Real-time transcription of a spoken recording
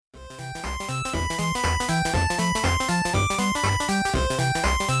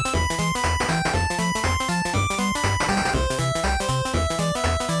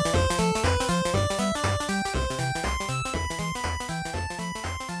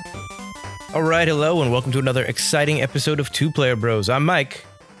All right, hello, and welcome to another exciting episode of Two Player Bros. I'm Mike.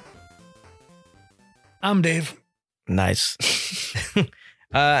 I'm Dave. Nice.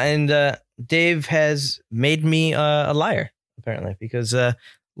 and Dave has made me a liar, apparently, because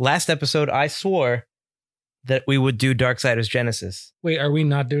last episode I swore that we would do Darksiders Genesis. Wait, are we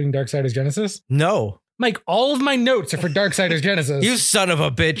not doing Darksiders Genesis? No. Mike, all of my notes are for Darksiders Genesis. You son of a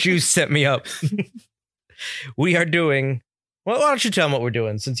bitch, you set me up. We are doing... Well, why don't you tell him what we're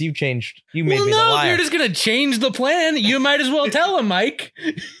doing, since you made me the liar. You're just going to change the plan. You might as well tell him, Mike.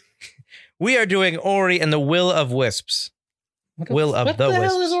 We are doing Ori and the Will of Wisps. What the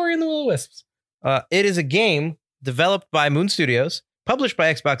hell is Ori and the Will of Wisps? It is a game developed by Moon Studios, published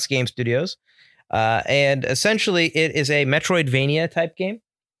by Xbox Game Studios, and essentially it is a Metroidvania type game.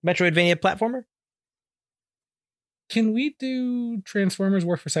 Metroidvania platformer. Can we do Transformers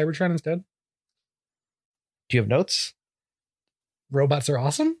War for Cybertron instead? Do you have notes? Robots are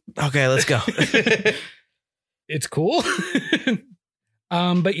awesome. Okay, let's go. It's cool.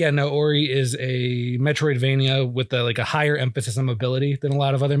 But yeah, no, Ori is a Metroidvania with a higher emphasis on mobility than a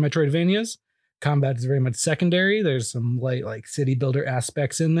lot of other Metroidvanias. Combat is very much secondary. There's some light city builder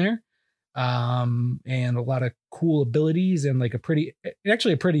aspects in there. And a lot of cool abilities and a pretty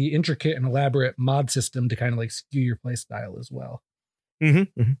intricate and elaborate mod system to kind of skew your play style as well.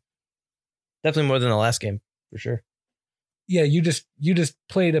 Mm-hmm. Definitely more than the last game, for sure. Yeah, you just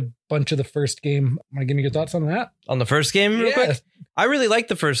played a bunch of the first game. Want to give me your thoughts on that? On the first game, real quick? I really liked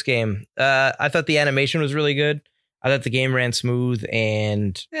the first game. I thought the animation was really good. I thought the game ran smooth,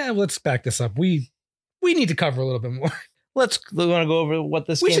 and... Yeah, let's back this up. We need to cover a little bit more. We want to go over what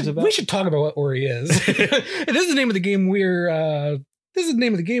this game's about? We should talk about what Ori is. This is the name of the game we're going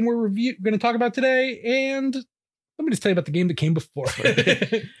to talk about today, and let me just tell you about the game that came before.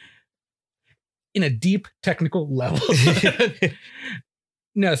 In a deep technical level.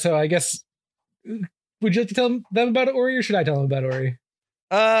 No, so I guess, would you like to tell them about Ori, or should I tell them about Ori?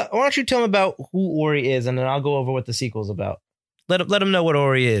 Why don't you tell them about who Ori is, and then I'll go over what the sequel's about. Let them know what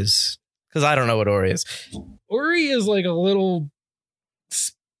Ori is, because I don't know what Ori is. Ori is a little,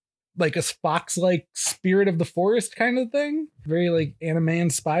 a fox-like spirit of the forest kind of thing. Very anime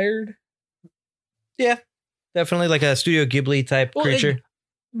inspired. Yeah, definitely like a Studio Ghibli type creature.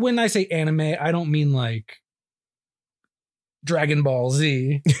 When I say anime, I don't mean Dragon Ball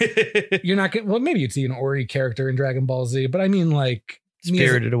Z. You're not getting, well, maybe you'd see an Ori character in Dragon Ball Z, but I mean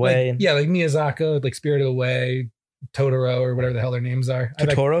Spirited Away. Miyazaki, Spirited Away, Totoro, or whatever the hell their names are.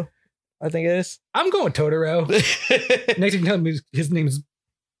 Totoro, I think it is. I'm going with Totoro. Next you can tell me his name's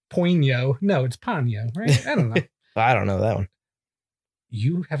Ponyo. No, it's Ponyo, right? I don't know. I don't know that one.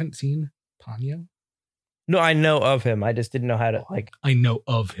 You haven't seen Ponyo? No, I know of him. I just didn't know how to I know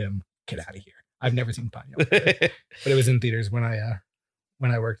of him. Get out of here. I've never seen Ponyo, but it was in theaters when I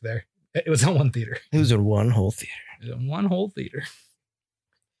worked there. It was on one theater. It was in one whole theater. It was in one whole theater.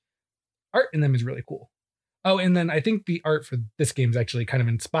 Art in them is really cool. Oh, and then I think the art for this game is actually kind of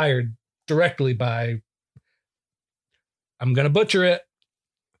inspired directly by, I'm gonna butcher it,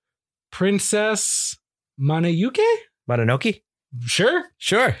 Princess Mononoke? Mononoke? Sure.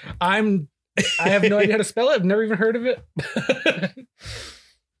 I have no idea how to spell it. I've never even heard of it.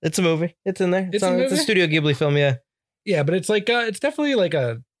 It's a movie. It's in there. It's a Studio Ghibli film, yeah. Yeah, but it's it's definitely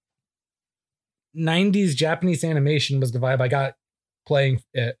a 90s Japanese animation was the vibe I got playing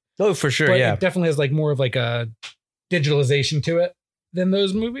it. Oh, for sure, but yeah. It definitely has more of a digitalization to it than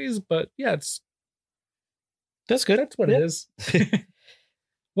those movies, but yeah, that's good. That's what it is.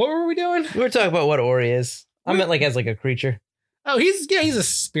 What were we doing? We were talking about what Ori is. I meant as a creature. Oh, he's a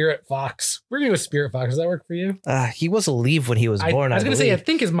spirit fox. We're going to go spirit fox. Does that work for you? He was a leaf when he was born. I was going to say, I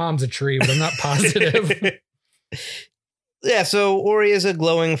think his mom's a tree, but I'm not positive. Yeah, so Ori is a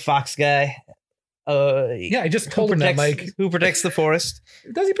glowing fox guy. I just told him that, Mike. Who protects the forest.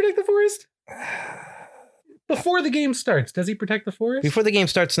 Does he protect the forest? Before the game starts, does he protect the forest? Before the game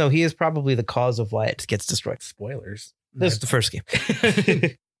starts, no, he is probably the cause of why it gets destroyed. Spoilers. This is the first game.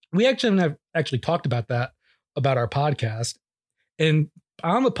 We haven't actually talked about that, about our podcast. And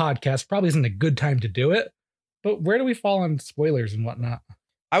on the podcast probably isn't a good time to do it, but where do we fall on spoilers and whatnot?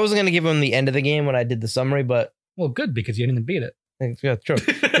 I wasn't going to give him the end of the game when I did the summary, but... Well, good, because you didn't beat it. Yeah, true.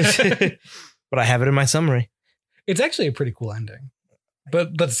 But I have it in my summary. It's actually a pretty cool ending,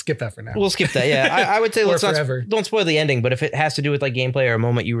 but let's skip that for now. We'll skip that, yeah. I would say let's forever. Don't spoil the ending, but if it has to do with gameplay or a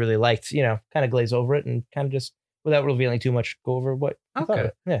moment you really liked, kind of glaze over it and kind of just, without revealing too much, go over what you thought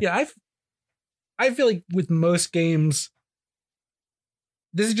of it. Yeah, I feel like with most games...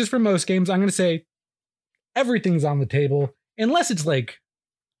 This is just for most games. I'm going to say everything's on the table unless it's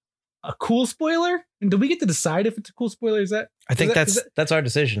a cool spoiler? And do we get to decide if it's a cool spoiler? I think that's our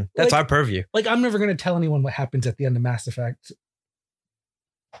decision. That's like, our purview. Like, I'm never going to tell anyone what happens at the end of Mass Effect.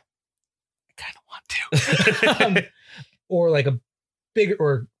 I kind of want to. Or like a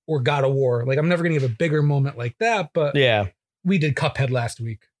bigger, or God of War. Like, I'm never going to give a bigger moment like that, but Yeah. we did Cuphead last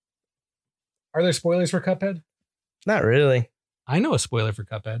week. Are there spoilers for Cuphead? Not really. I know a spoiler for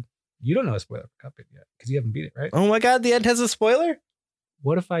Cuphead. You don't know a spoiler for Cuphead yet because you haven't beat it, right? Oh my God, the end has a spoiler?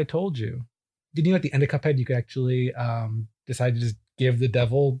 What if I told you? Did you know at the end of Cuphead you could actually decide to just give the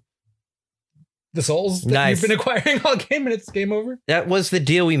devil the souls that Nice. you've been acquiring all game and it's game over? That was the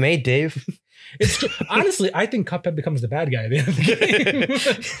deal we made, Dave. It's true. Honestly, I think Cuphead becomes the bad guy at the end of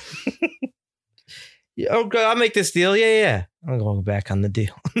the game. Oh, God, I'll make this deal. Yeah. I'm going back on the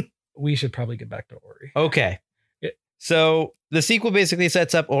deal. We should probably get back to Ori. Okay. Yeah. So the sequel basically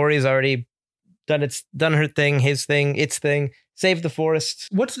sets up Ori's already done her thing, his thing, its thing, saved the forest.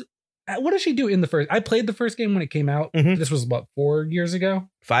 What does she do in the first? I played the first game when it came out. Mhm. This was about 4 years ago,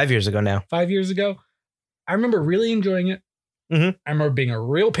 5 years ago now. 5 years ago. I remember really enjoying it. Mhm. I remember being a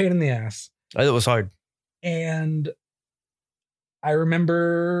real pain in the ass. It was hard. And I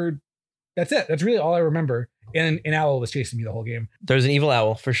remember that's it. That's really all I remember. And an owl was chasing me the whole game. There's an evil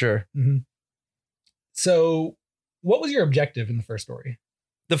owl for sure. So what was your objective in the first story?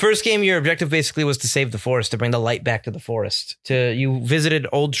 The first game, your objective basically was to save the forest, to bring the light back to the forest. You visited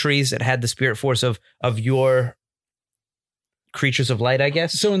old trees that had the spirit force of your creatures of light, I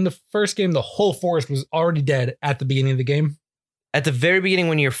guess. So in the first game, the whole forest was already dead at the beginning of the game. At the very beginning,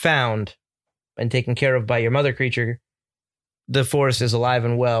 when you're found and taken care of by your mother creature, the forest is alive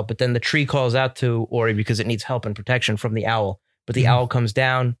and well. But then the tree calls out to Ori because it needs help and protection from the owl. But the owl comes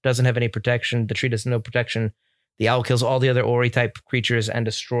down, doesn't have any protection. The tree doesn't know protection. The owl kills all the other Ori type creatures and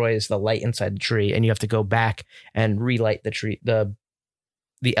destroys the light inside the tree. And you have to go back and relight the tree. The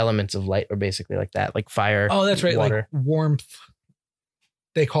elements of light are basically like that, like fire. Oh, that's right. Water. Like warmth.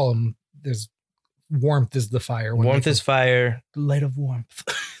 They call them. There's warmth is the fire. Warmth is fire. The light of warmth.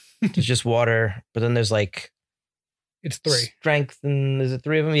 There's just water. But then there's like It's 3. strength. And is it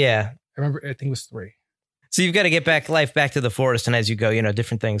 3 of them? Yeah. I remember. I think it was 3. So you've got to get life back to the forest, and as you go,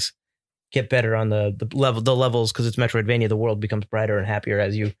 different things get better on the levels, because it's Metroidvania. The world becomes brighter and happier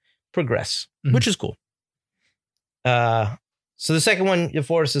as you progress, which is cool. So the second one, the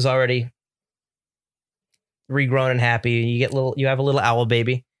forest is already regrown and happy. You have a little owl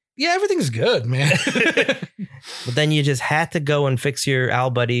baby. Yeah, everything's good, man. But then you just had to go and fix your owl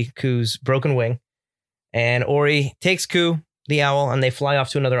buddy Ku's broken wing, and Ori takes Ku, the owl, and they fly off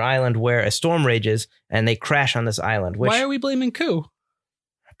to another island where a storm rages, and they crash on this island. Why are we blaming Ku?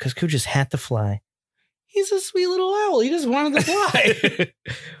 Because Ku just had to fly. He's a sweet little owl. He just wanted to fly.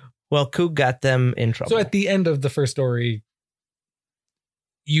 Well, Ku got them in trouble. So at the end of the first story,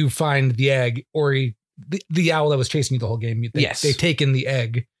 you find the egg, Ori, the owl that was chasing you the whole game. Yes. They've taken the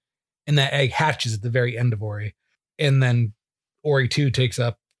egg, and that egg hatches at the very end of Ori. And then Ori 2 takes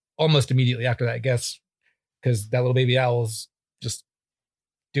up almost immediately after that, I guess, because that little baby owl's just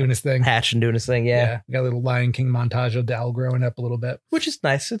doing his thing. Hatch and doing his thing, yeah. We got a little Lion King montage of the owl growing up a little bit. Which is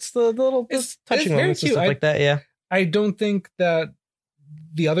nice. It's the little It's touching very moments and cute. stuff like that, yeah. I don't think that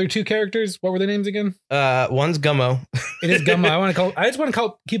the other 2 characters, what were their names again? One's Gummo. It is Gumbo. I just want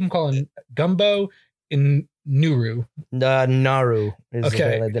to keep them calling Gumbo and Nuru. Naru is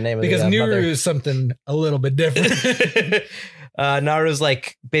Okay, the name of because the Nuru mother. is something a little bit different. Naru's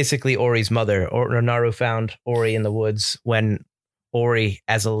like basically Ori's mother. Or Naru found Ori in the woods when Ori,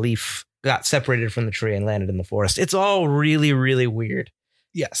 as a leaf, got separated from the tree and landed in the forest. It's all really, really weird.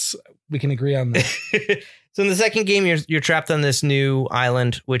 Yes, we can agree on that. So in the second game, you're trapped on this new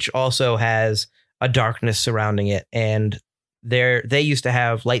island, which also has a darkness surrounding it, and they used to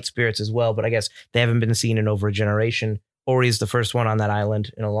have light spirits as well, but I guess they haven't been seen in over a generation. Ori's the first one on that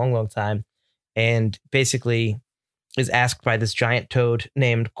island in a long, long time, and basically is asked by this giant toad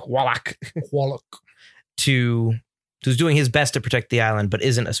named Qualak who's doing his best to protect the island, but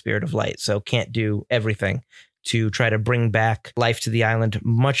isn't a spirit of light, so can't do everything to try to bring back life to the island,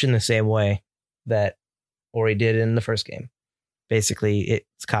 much in the same way that Ori did in the first game. Basically,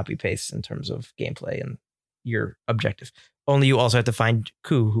 it's copy paste in terms of gameplay and your objective. Only you also have to find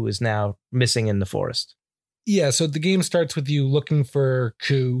Ku, who is now missing in the forest. Yeah, so the game starts with you looking for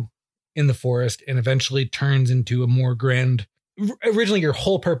Ku in the forest and eventually turns into a more grand. Originally, your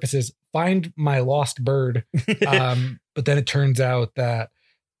whole purpose is find my lost bird. But then it turns out that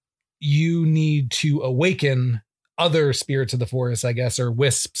you need to awaken other spirits of the forest, I guess, or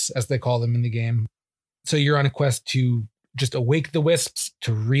wisps, as they call them in the game. So you're on a quest to just awake the wisps,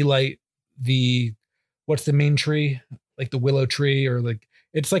 to relight what's the main tree? Like the willow tree, or like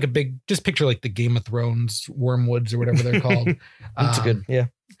It's like a big, just picture like the Game of Thrones wormwoods or whatever they're called. That's good. Yeah.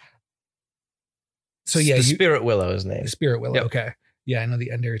 So yeah, the Spirit Willow is named. Spirit Willow. Yep. Okay. Yeah, I know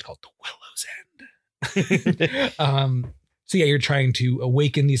the end area is called the Willow's End. So yeah, you're trying to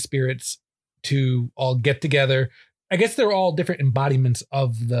awaken these spirits to all get together. I guess they're all different embodiments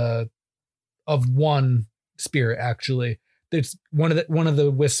of one spirit. Actually, there's one of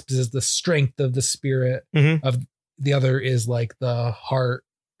the wisps is the strength of the spirit. Mhm. Of the other is like the heart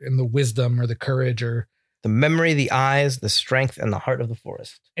and the wisdom or the courage or The memory, the eyes, the strength, and the heart of the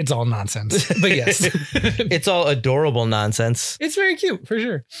forest. it's all nonsense. But yes, It's all adorable nonsense. it's very cute for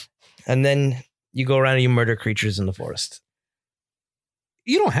sure. And then you go around and you murder creatures in the forest.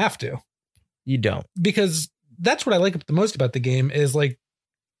 You don't have to. You don't. Because that's what I like the most about the game is like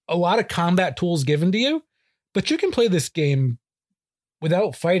a lot of combat tools given to you, but you can play this game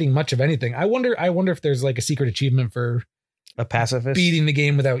without fighting much of anything. I wonder if there's like a secret achievement for A pacifist. beating the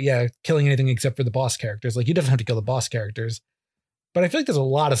game without killing anything except for the boss characters. Like you definitely have to kill the boss characters, but I feel like there's a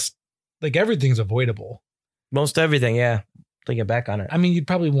lot of like everything's avoidable. Most everything, yeah. Thinking back on it. I mean, you'd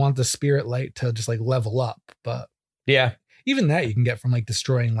probably want the spirit light to just like level up, but Yeah. even that you can get from like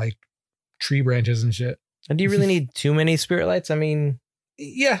destroying like tree branches and shit. And do you really need too many spirit lights? I mean,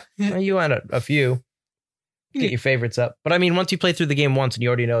 Yeah. you want a few. Get your favorites up. But I mean, once you play through the game once and you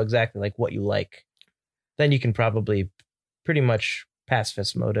already know exactly like what you like, then you can probably pretty much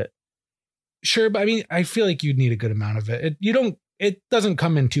pacifist mode it. Sure, but I mean, I feel like you'd need a good amount of it. It doesn't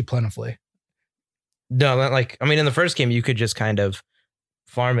come in too plentifully. No, not like, I mean, in the first game, you could just kind of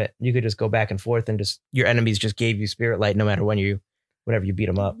farm it. You could just go back and forth and just, your enemies just gave you spirit light no matter whenever you beat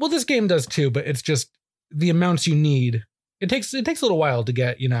them up. Well, this game does too, but it's just the amounts you need. It takes a little while to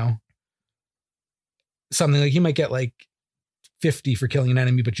get, something like you might get like 50 for killing an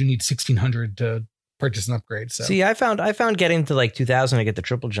enemy, but you need 1600 to purchase an upgrade. So See, I found getting to like 2000 to get the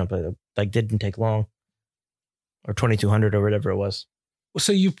triple jump, like didn't take long, or 2200 or whatever it was.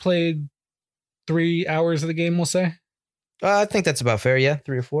 So you played 3 hours of the game, we'll say. I think that's about fair. Yeah.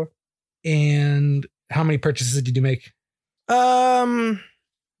 3 or 4. And how many purchases did you make?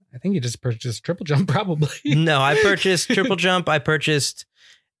 I think you just purchased triple jump, probably. No, I purchased triple jump. I purchased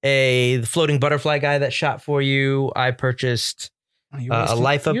the floating butterfly guy that shot for you. I purchased a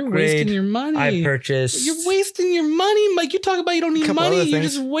life upgrade. You're wasting your money. I purchased. You're wasting your money, Mike. You talk about you don't need Couple money. other You're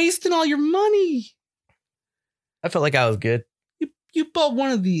things. just wasting all your money. I felt like I was good. You bought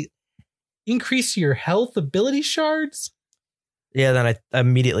one of the increase your health ability shards. Yeah, then I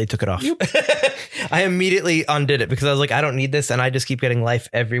immediately took it off. You- I immediately undid it because I was like, I don't need this, and I just keep getting life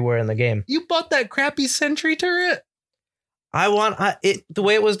everywhere in the game. You bought that crappy sentry turret. I want it the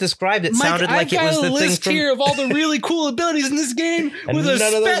way it was described. It Mike, sounded like it was I've got the a thing list from. here of all the really cool abilities in this game And with none of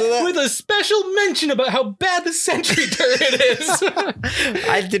those are that. with a special mention about how bad the sentry turret is.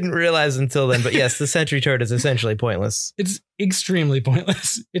 I didn't realize until then, but yes, the sentry turret is essentially pointless. It's extremely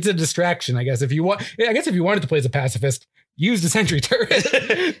pointless. It's a distraction, I guess. If you wanted to play as a pacifist, use the sentry turret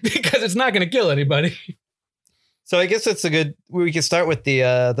because it's not going to kill anybody. So I guess it's we can start with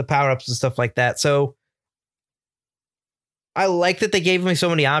the power-ups and stuff like that. So I like that they gave me so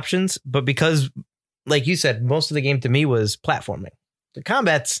many options, but because, like you said, most of the game to me was platforming. The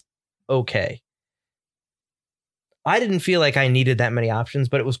combat's okay. I didn't feel like I needed that many options,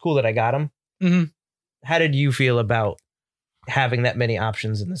 but it was cool that I got them. Mm-hmm. How did you feel about having that many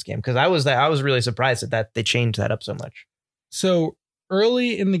options in this game? Because I was really surprised that they changed that up so much. So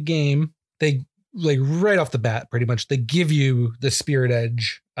early in the game, they like right off the bat, pretty much, they give you the Spirit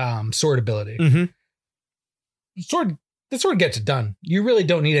Edge sword ability. Mm-hmm. The sword gets it done. You really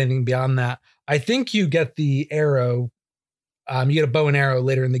don't need anything beyond that. I think you get the arrow. You get a bow and arrow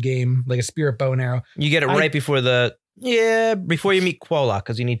later in the game, like a spirit bow and arrow. You get it right before before you meet Quolok,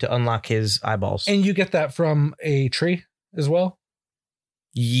 because you need to unlock his eyeballs. And you get that from a tree as well.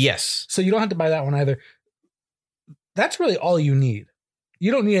 Yes. So you don't have to buy that one either. That's really all you need.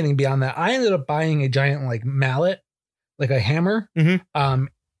 You don't need anything beyond that. I ended up buying a giant like mallet, like a hammer. Mhm. And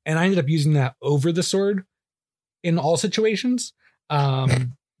I ended up using that over the sword in all situations.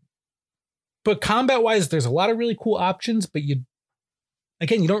 But combat wise, there's a lot of really cool options, but you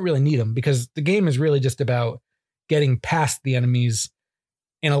don't really need them because the game is really just about getting past the enemies.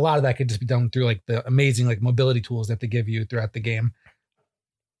 And a lot of that could just be done through like the amazing like mobility tools that they give you throughout the game.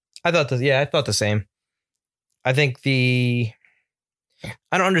 I thought the same. I think I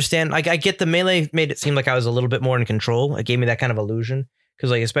don't understand. Like, I get the melee made it seem like I was a little bit more in control. It gave me that kind of illusion. Because,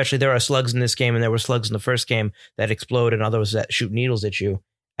 like, especially there are slugs in this game, and there were slugs in the first game that explode and others that shoot needles at you.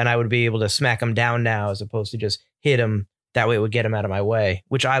 And I would be able to smack them down now as opposed to just hit them. That way it would get them out of my way,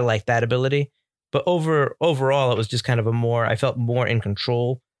 which I like that ability. But overall, it was just kind of I felt more in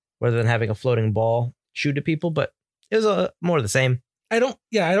control rather than having a floating ball shoot at people. But it was more of the same. I don't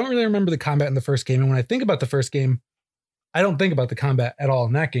really remember the combat in the first game. And when I think about the first game, I don't think about the combat at all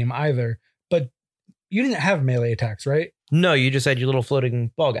in that game either. But you didn't have melee attacks, right? No, you just had your little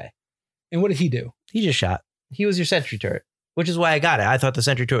floating ball guy. And what did he do? He just shot. He was your sentry turret, which is why I got it. I thought the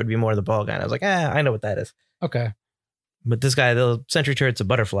sentry turret would be more the ball guy. And I was like, I know what that is. Okay. But this guy, the sentry turret's a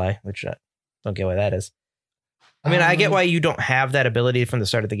butterfly, which I don't get why that is. I mean, I get why you don't have that ability from the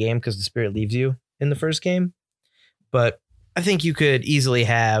start of the game because the spirit leaves you in the first game. But I think you could easily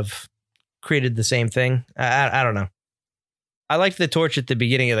have created the same thing. I don't know. I liked the torch at the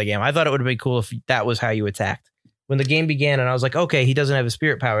beginning of the game. I thought it would have been cool if that was how you attacked. When the game began and I was like, okay, he doesn't have a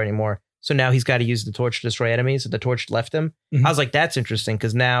spirit power anymore. So now he's got to use the torch to destroy enemies. So the torch left him. Mhm. I was like, that's interesting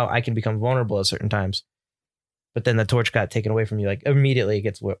because now I can become vulnerable at certain times. But then the torch got taken away from you. Like immediately it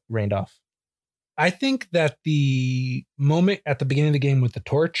gets rained off. I think that the moment at the beginning of the game with the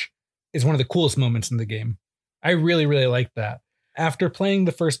torch is one of the coolest moments in the game. I really, really liked that. After playing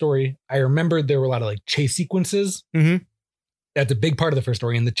the first story, I remembered there were a lot of like chase sequences. Mm-hmm. That's a big part of the first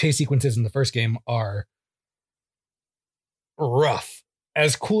story. And the chase sequences in the first game are rough.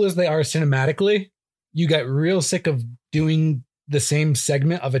 As cool as they are cinematically, you got real sick of doing the same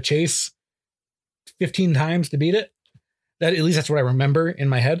segment of a chase 15 times to beat it. That at least that's what I remember in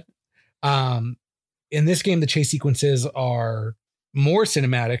my head. In this game, the chase sequences are more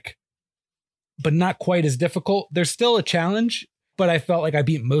cinematic, but not quite as difficult. There's still a challenge, but I felt like I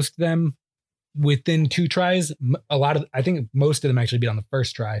beat most of them within 2 tries. I think most of them actually beat on the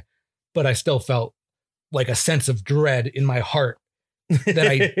first try, but I still felt like a sense of dread in my heart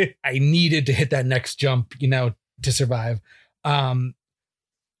that I needed to hit that next jump, to survive.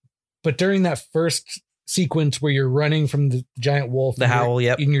 But during that first sequence where you're running from the giant wolf, the howl,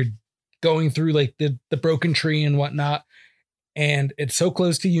 yep, and you're going through like the broken tree and whatnot, and it's so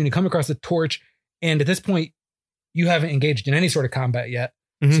close to you and you come across the torch, and at this point you haven't engaged in any sort of combat yet.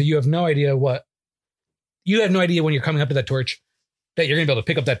 Mm-hmm. So you have no idea when you're coming up to that torch that you're gonna be able to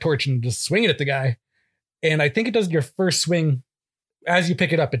pick up that torch and just swing it at the guy. And I think it does your first swing as you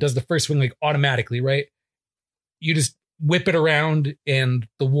pick it up. It does the first swing like automatically, right? You just whip it around and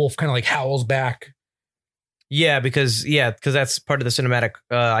the wolf kind of like howls back. Yeah, because that's part of the cinematic.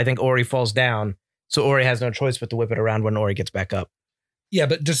 I think Ori falls down, so Ori has no choice but to whip it around when Ori gets back up. Yeah,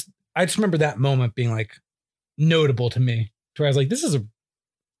 but I just remember that moment being like notable to me, where I was like, this is a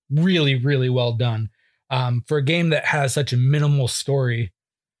really, really well done for a game that has such a minimal story.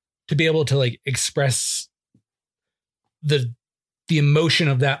 To be able to like express the emotion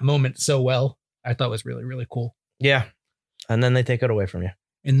of that moment so well, I thought was really, really cool. Yeah, and then they take it away from you,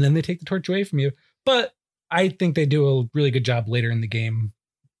 and then they take the torch away from you, but I think they do a really good job later in the game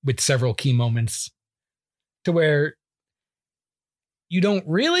with several key moments to where you don't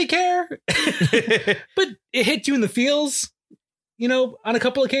really care, but it hits you in the feels, on a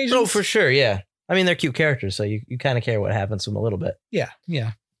couple occasions. Oh, for sure. Yeah. I mean, they're cute characters, so you kind of care what happens to them a little bit. Yeah.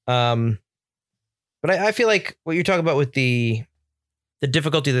 Yeah. But I feel like what you're talking about with the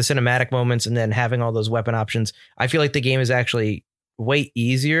difficulty of the cinematic moments and then having all those weapon options, I feel like the game is actually way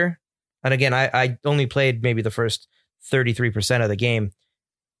easier. And again, I only played maybe the first 33% of the game,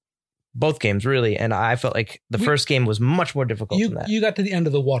 both games really, and I felt like the first game was much more difficult than that. You got to the end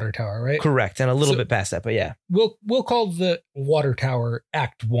of the water tower, right? Correct, and a little bit past that, but yeah. We'll call the water tower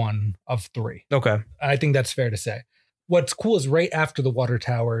Act 1 of 3. Okay. I think that's fair to say. What's cool is right after the water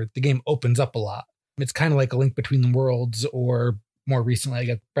tower, the game opens up a lot. It's kind of like A Link Between the Worlds, or more recently, I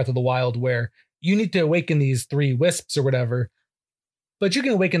guess, Breath of the Wild, where you need to awaken these 3 wisps or whatever, but you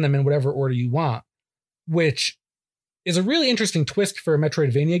can awaken them in whatever order you want, which is a really interesting twist for a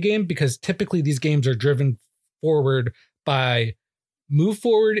Metroidvania game, because typically these games are driven forward by move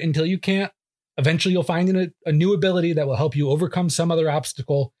forward until you can't. Eventually you'll find a new ability that will help you overcome some other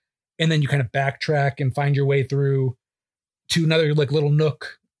obstacle, and then you kind of backtrack and find your way through to another like little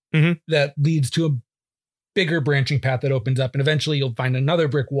nook that leads to a bigger branching path that opens up, and eventually you'll find another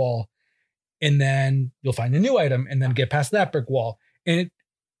brick wall, and then you'll find a new item and then get past that brick wall. And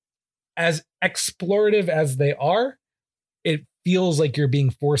as explorative as they are, it feels like you're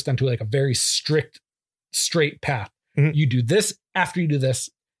being forced onto like a very strict, straight path. Mm-hmm. You do this after you do this,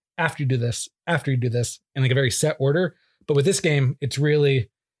 after you do this, after you do this, in like a very set order. But with this game, it's really,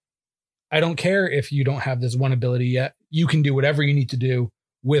 I don't care if you don't have this one ability yet. You can do whatever you need to do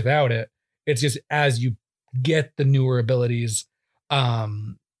without it. It's just as you get the newer abilities,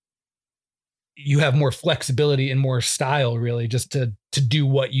 you have more flexibility and more style, really, just to do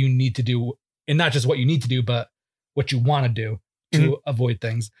what you need to do, and not just what you need to do, but what you want to do to avoid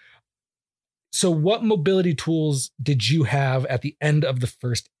things. So what mobility tools did you have at the end of the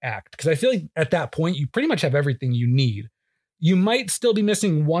first act? Because I feel like at that point, you pretty much have everything you need. You might still be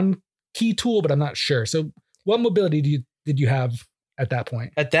missing one key tool, but I'm not sure. So what mobility did you have at that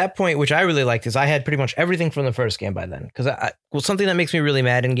point? At that point, which I really liked, is I had pretty much everything from the first game by then. Because something that makes me really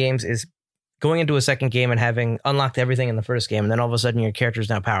mad in games is going into a second game and having unlocked everything in the first game, and then all of a sudden your character is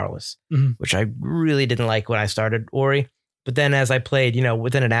now powerless, which I really didn't like when I started Ori. But then as I played,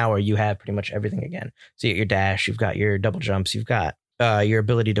 within an hour, you have pretty much everything again. So you got your dash, you've got your double jumps, you've got your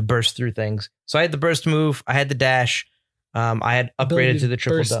ability to burst through things. So I had the burst move, I had the dash, I had upgraded to the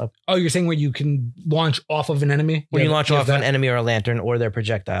triple dub. Oh, you're saying where you can launch off of an enemy? When you launch off an enemy or a lantern or their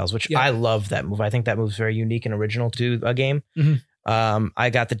projectiles, which I love that move. I think that move is very unique and original to a game.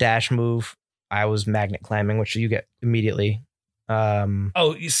 I got the dash move. I was magnet climbing, which you get immediately. And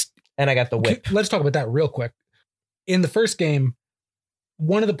I got the whip. Let's talk about that real quick. In the first game,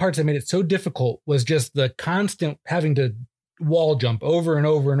 one of the parts that made it so difficult was just the constant having to wall jump over and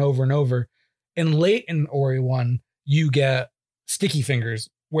over and over and over. And late in Ori 1, you get sticky fingers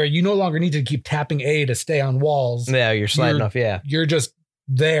where you no longer need to keep tapping A to stay on walls. Yeah, you're sliding off. Yeah. You're just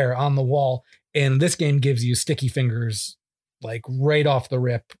there on the wall. And this game gives you sticky fingers like right off the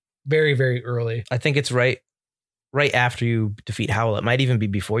rip. Very, very early. I think it's right after you defeat Howl. It might even be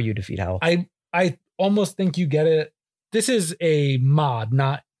before you defeat Howl. I almost think you get it. This is a mod,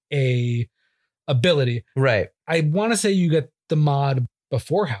 not a ability. Right. I want to say you get the mod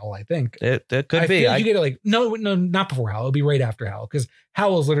before Howl, I think. It could be. You get it like, no, not before Howl. It'll be right after Howl. Because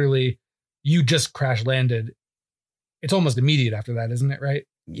Howl is literally, you just crash landed. It's almost immediate after that, isn't it? Right?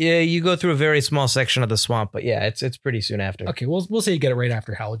 Yeah, you go through a very small section of the swamp, but yeah, it's pretty soon after. Okay, we'll say you get it right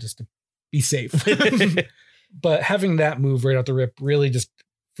after Howl just to be safe. But having that move right out the rip really just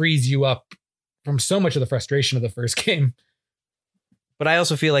frees you up from so much of the frustration of the first game. But I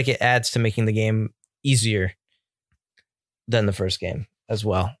also feel like it adds to making the game easier than the first game as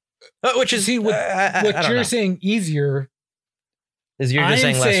well. Which is what you're saying easier is you're just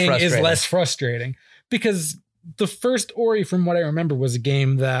saying less frustrating. Is less frustrating because the first Ori, from what I remember, was a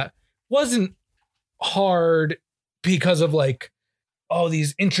game that wasn't hard because of like,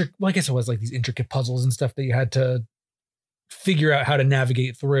 these I guess it was like these intricate puzzles and stuff that you had to figure out how to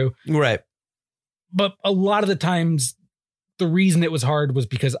navigate through. Right. But a lot of the times the reason it was hard was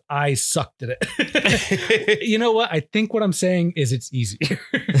because I sucked at it. You know what? I think what I'm saying is it's easier.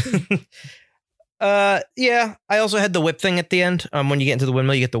 Yeah. I also had the whip thing at the end. When you get into the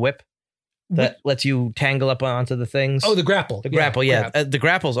windmill, you get the whip. That lets you tangle up onto the things. Oh, the grapple. The grapple. The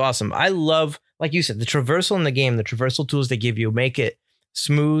grapple's awesome. I love, like you said, the traversal in the game, the traversal tools they give you, make it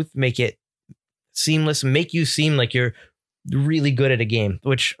smooth, make it seamless, make you seem like you're really good at a game,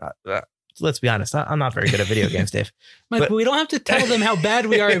 which, let's be honest, I'm not very good at video games, Dave. Mike, but we don't have to tell them how bad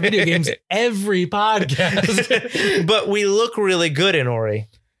we are at video games every podcast. But we look really good in Ori.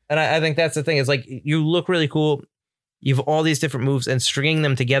 And I think that's the thing. It's like you look really cool. You have all these different moves and stringing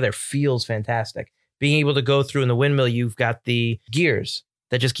them together feels fantastic. Being able to go through in the windmill, you've got the gears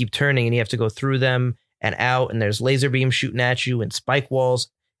that just keep turning and you have to go through them and out. And there's laser beams shooting at you and spike walls.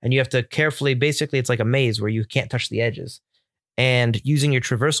 And you have to carefully, basically, it's like a maze where you can't touch the edges. And using your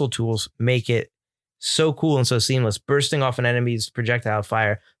traversal tools make it so cool and so seamless, bursting off an enemy's projectile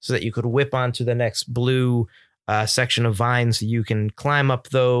fire so that you could whip onto the next blue section of vines. You can climb up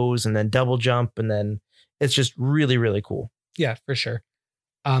those and then double jump and then it's just really, really cool. Yeah, for sure.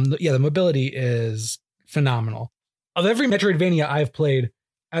 The mobility is phenomenal. Of every Metroidvania I've played,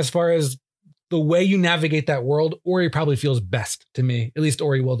 as far as the way you navigate that world, Ori probably feels best to me. At least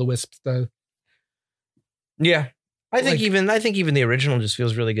Ori Will the Wisps does. Yeah, I think even the original just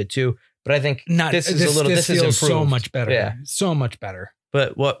feels really good too. But I think this feels improved. So much better. Yeah, so much better.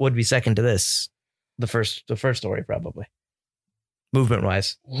 But what would be second to this? The first Ori probably, movement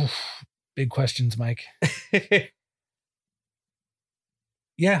wise. Big questions, Mike.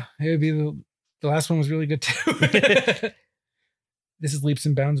 Yeah, it would be the last one was really good too. This is leaps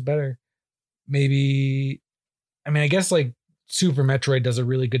and bounds better. Maybe, I guess like Super Metroid does a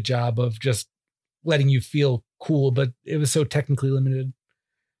really good job of just letting you feel cool, but it was so technically limited.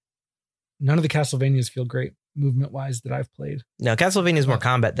 None of the Castlevanias feel great movement wise that I've played. No, Castlevania is more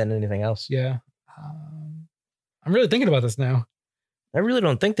combat than anything else. Yeah. I'm really thinking about this now. I really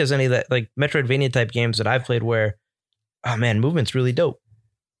don't think there's any of that like Metroidvania type games that I've played where, oh man, movement's really dope.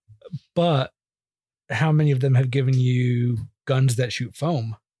 But how many of them have given you guns that shoot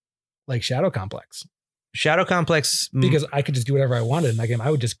foam, like Shadow Complex? Shadow Complex, because I could just do whatever I wanted in that game. I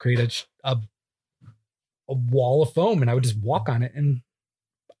would just create a wall of foam and I would just walk on it. And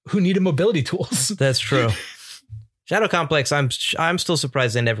who needed mobility tools? That's true. Shadow Complex, I'm still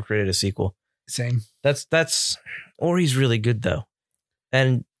surprised they never created a sequel. Same. That's Ori's really good though.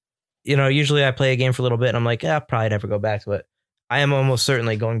 And usually I play a game for a little bit and I'm like, I'll probably never go back to it. I am almost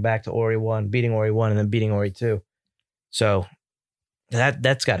certainly going back to Ori 1, beating Ori 1 and then beating Ori 2. So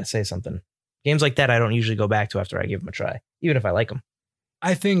that's got to say something. Games like that I don't usually go back to after I give them a try, even if I like them.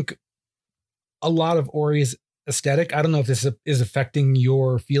 I think a lot of Ori's aesthetic, I don't know if this is affecting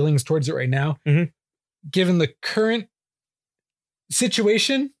your feelings towards it right now. Mm-hmm. Given the current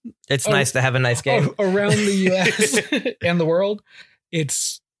situation, it's nice to have a nice game around the US and the world.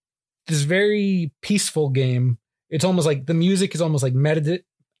 It's this very peaceful game. It's almost like the music is almost like meditative.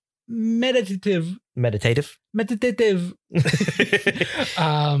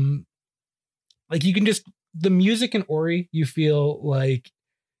 Like you can just, the music in Ori, you feel like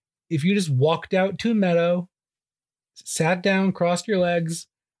if you just walked out to a meadow, sat down, crossed your legs,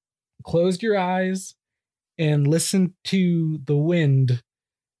 closed your eyes, and listened to the wind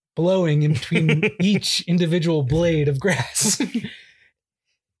blowing in between each individual blade of grass.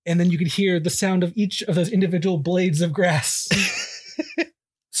 And then you could hear the sound of each of those individual blades of grass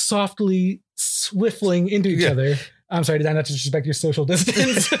softly swiffling into each other. I'm sorry, did I not disrespect your social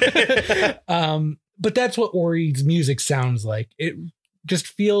distance? But that's what Ori's music sounds like. It just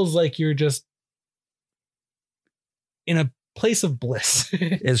feels like you're just in a place of bliss.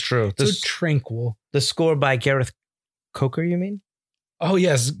 It's true. So tranquil. The score by Gareth Coker, you mean? Oh,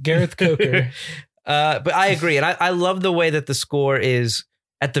 yes, Gareth Coker. But I agree. And I love the way that the score is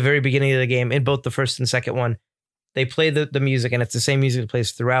at the very beginning of the game, in both the first and second one. They play the music, and it's the same music that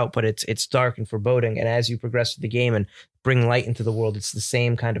plays throughout, but it's dark and foreboding. And as you progress through the game and bring light into the world, it's the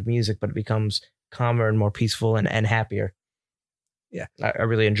same kind of music, but it becomes calmer and more peaceful and happier. Yeah, I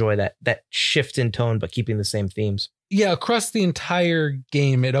really enjoy that shift in tone, but keeping the same themes. Yeah, across the entire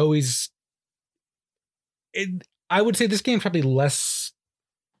game, I would say this game's probably less.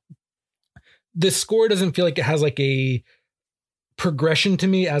 The score doesn't feel like it has like a progression to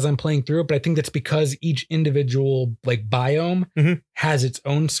me as I'm playing through it, but I think that's because each individual like biome has its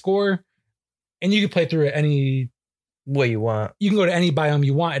own score, and you can play through it any way you want. You can go to any biome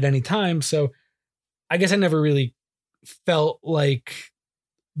you want at any time. So I guess I never really felt like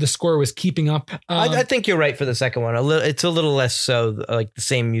the score was keeping up. I think you're right for the second one. It's a little less so like the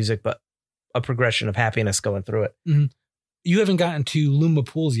same music, but a progression of happiness going through it. Mm-hmm. You haven't gotten to Luma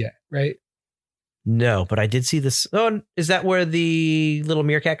Pools yet, right? No, but I did see this. Oh, is that where the little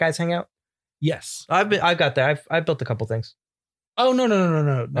meerkat guys hang out? Yes. I got that. I built a couple things. Oh, no.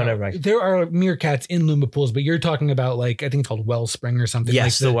 Oh, never mind. There are meerkats in Luma Pools, but you're talking about like, I think it's called Wellspring or something.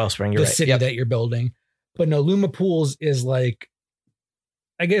 Yes, like the Wellspring. You're the right. city that you're building. But no, Luma Pools is like,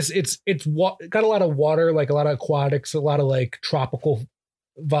 I guess it's got a lot of water, like a lot of aquatics, a lot of like tropical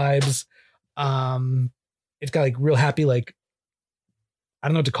vibes. It's got like real happy, like, I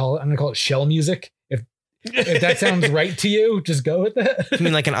don't know what to call it. I'm going to call it shell music. If that sounds right to you, just go with it. You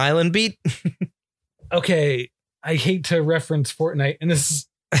mean like an island beat? Okay. I hate to reference Fortnite in this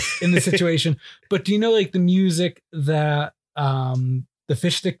situation, but do you know like the music that the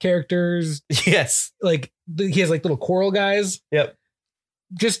fish stick characters? Yes. Like he has like little coral guys. Yep.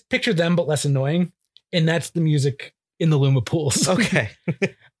 Just picture them, but less annoying. And that's the music in the Luma Pools. Okay.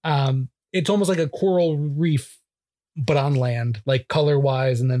 It's almost like a coral reef, but on land, like color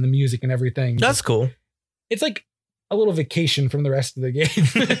wise, and then the music and everything. That's cool. It's like a little vacation from the rest of the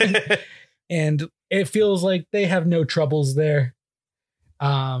game. And it feels like they have no troubles there.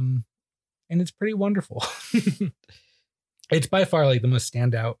 And it's pretty wonderful. It's by far like the most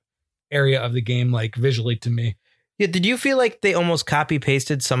standout area of the game, like visually to me. Yeah. Did you feel like they almost copy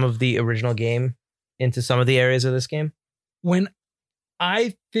pasted some of the original game into some of the areas of this game? When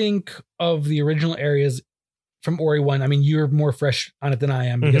I think of the original areas from Ori 1, I mean, you're more fresh on it than I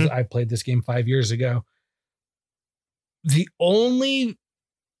am because I played this game 5 years ago. The only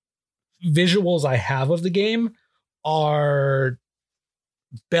visuals I have of the game are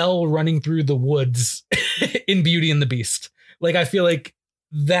Belle running through the woods in Beauty and the Beast. Like, I feel like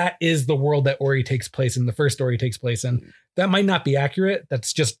that is the world that Ori takes place in, the first Ori takes place in. That might not be accurate.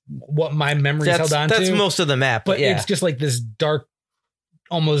 That's just what my memory held on to. That's most of the map. But it's just like this dark,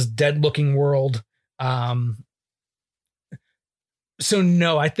 almost dead looking world. So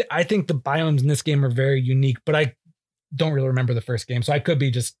no, I think the biomes in this game are very unique, but I don't really remember the first game. So I could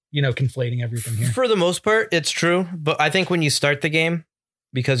be just, conflating everything here. For the most part, it's true. But I think when you start the game,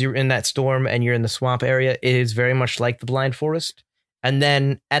 because you're in that storm and you're in the swamp area, it is very much like the Blind Forest. And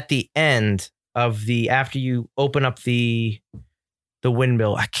then at the end of after you open up the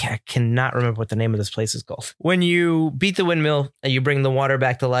windmill, I cannot remember what the name of this place is called. When you beat the windmill and you bring the water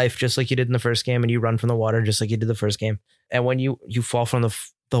back to life, just like you did in the first game, and you run from the water just like you did the first game. And when you fall from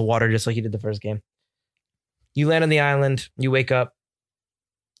the water just like you did the first game. You land on the island, you wake up.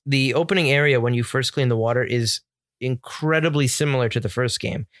 The opening area when you first clean the water is incredibly similar to the first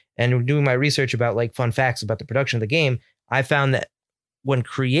game. And doing my research about like fun facts about the production of the game, I found that when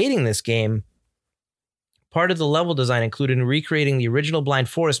creating this game, part of the level design included recreating the original Blind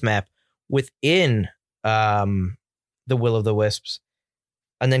Forest map within the Will of the Wisps,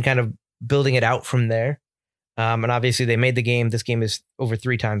 and then kind of building it out from there. And obviously they made the game. This game is over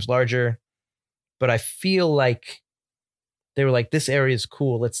 3 times larger, but I feel like they were like, this area is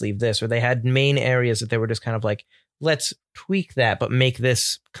cool, let's leave this. Or they had main areas that they were just kind of like, let's tweak that, but make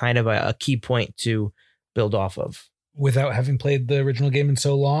this kind of a key point to build off of. Without having played the original game in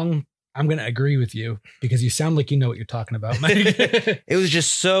so long, I'm going to agree with you because you sound like you know what you're talking about, Mike. It was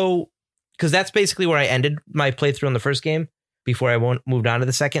just so, because that's basically where I ended my playthrough on the first game before I moved on to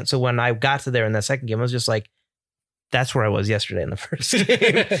the second. So when I got to there in that second game, I was just like, that's where I was yesterday in the first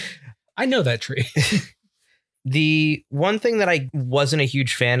game. I know that tree. The one thing that I wasn't a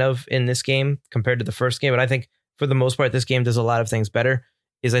huge fan of in this game compared to the first game, and I think for the most part, this game does a lot of things better,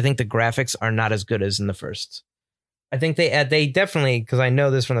 is I think the graphics are not as good as in the first. I think they definitely, because I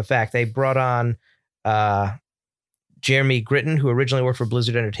know this from the fact, they brought on Jeremy Gritton, who originally worked for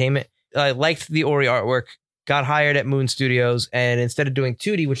Blizzard Entertainment. I liked the Ori artwork, got hired at Moon Studios, and instead of doing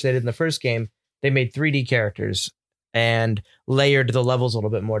 2D, which they did in the first game, they made 3D characters and layered the levels a little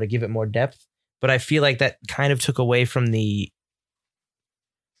bit more to give it more depth. But I feel like that kind of took away from the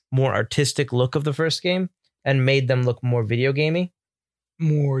more artistic look of the first game and made them look more video gamey.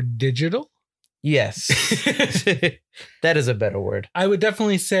 More digital? Yes. That is a better word. I would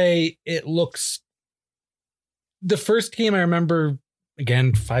definitely say it looks... The first game I remember,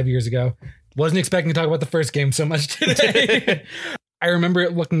 again, 5 years ago, wasn't expecting to talk about the first game so much today. I remember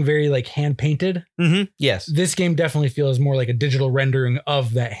it looking very like hand painted. Mm-hmm. Yes. This game definitely feels more like a digital rendering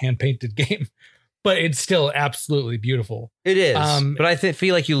of that hand painted game, but it's still absolutely beautiful. It is. But I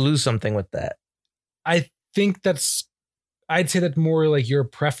feel like you lose something with that. I think I'd say that's more like your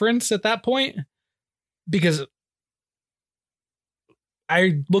preference at that point, because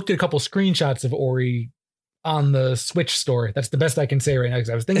I looked at a couple screenshots of Ori on the Switch store. That's the best I can say right now,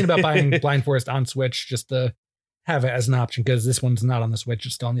 because I was thinking about buying Blind Forest on Switch just to have it as an option, because this one's not on the Switch,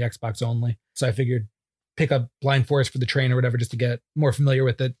 it's still on the Xbox only. So I figured pick up Blind Forest for the train or whatever just to get more familiar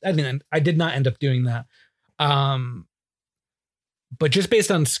with it. I did not end up doing that. But just based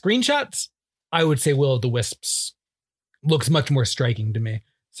on screenshots, I would say Will of the Wisps looks much more striking to me.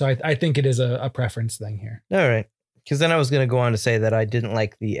 So I think it is a preference thing here. All right. Because then I was going to go on to say that I didn't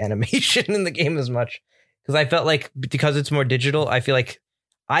like the animation in the game as much, because I felt like because it's more digital, I feel like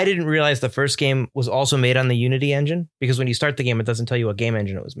I didn't realize the first game was also made on the Unity engine, because when you start the game, it doesn't tell you what game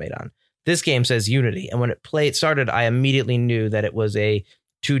engine it was made on. This game says Unity. And when it started, I immediately knew that it was a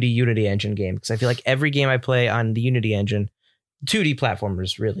 2D Unity engine game, because I feel like every game I play on the Unity engine, 2D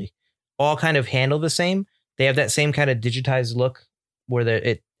platformers really, all kind of handle the same. They have that same kind of digitized look where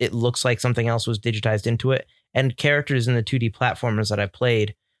it looks like something else was digitized into it. And characters in the 2D platformers that I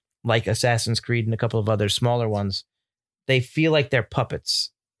played, like Assassin's Creed and a couple of other smaller ones, they feel like they're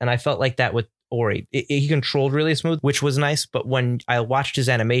puppets. And I felt like that with Ori. He controlled really smooth, which was nice. But when I watched his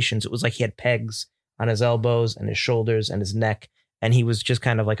animations, it was like he had pegs on his elbows and his shoulders and his neck. And he was just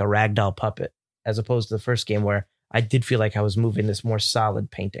kind of like a ragdoll puppet, as opposed to the first game where I did feel like I was moving this more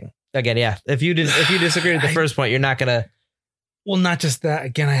solid painting. Again, yeah. If you disagree with the first point, you're not going to. Well, not just that.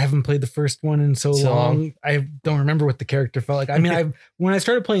 Again, I haven't played the first one in so long. I don't remember what the character felt like. I mean, when I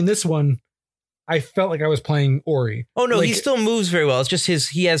started playing this one, I felt like I was playing Ori. Oh, no, he still moves very well. It's just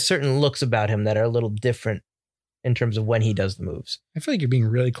he has certain looks about him that are a little different in terms of when he does the moves. I feel like you're being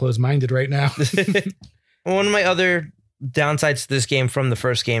really close-minded right now. One of my other downsides to this game from the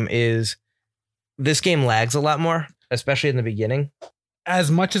first game is this game lags a lot more, especially in the beginning.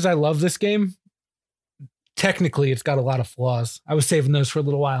 As much as I love this game, technically it's got a lot of flaws. I was saving those for a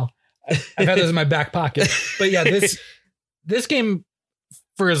little while. I've had those in my back pocket. But yeah, this game,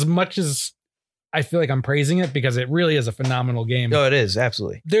 for as much as I feel like I'm praising it, because it really is a phenomenal game. No, it is.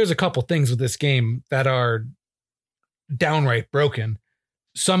 Absolutely. There's a couple things with this game that are downright broken.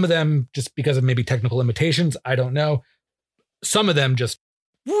 Some of them just because of maybe technical limitations. I don't know. Some of them just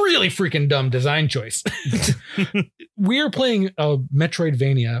really freaking dumb design choice. We're playing a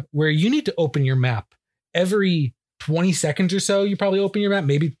Metroidvania where you need to open your map every 20 seconds or so. You probably open your map,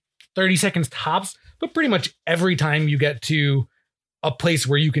 maybe 30 seconds tops, but pretty much every time you get to a place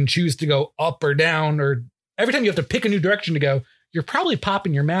where you can choose to go up or down, or every time you have to pick a new direction to go, you're probably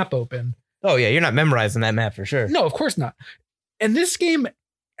popping your map open. Oh yeah, you're not memorizing that map for sure. No, of course not. And this game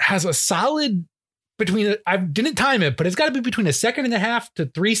has a solid I didn't time it, but it's got to be between 1.5 seconds to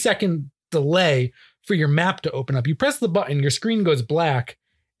 3 second delay for your map to open up. You press the button, your screen goes black,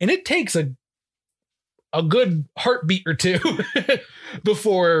 and it takes a good heartbeat or two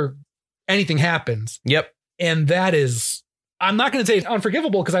before anything happens. Yep. And that is, I'm not going to say it's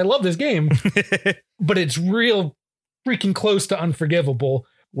unforgivable because I love this game, but it's real freaking close to unforgivable.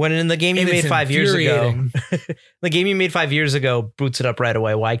 When in the game you made 5 years ago, the game you made 5 years ago boots it up right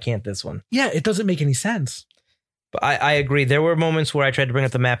away. Why can't this one? Yeah, it doesn't make any sense. But I agree. There were moments where I tried to bring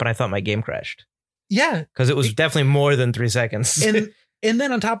up the map and I thought my game crashed. Yeah. Because it was definitely more than 3 seconds. And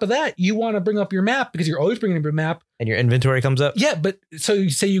then on top of that, you want to bring up your map because you're always bringing up your map. And your inventory comes up. Yeah, but so you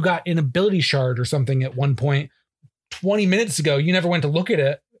say you got an ability shard or something at one point 20 minutes ago. You never went to look at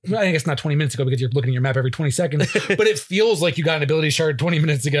it. Well, I guess not 20 minutes ago because you're looking at your map every 20 seconds, but it feels like you got an ability shard 20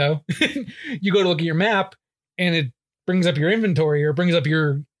 minutes ago. You go to look at your map and it brings up your inventory or brings up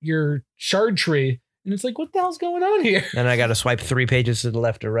your shard tree. And it's like, what the hell's going on here? And I got to swipe 3 pages to the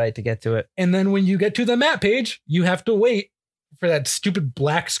left or right to get to it. And then when you get to the map page, you have to wait for that stupid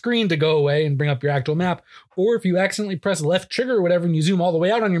black screen to go away and bring up your actual map. Or if you accidentally press left trigger or whatever and you zoom all the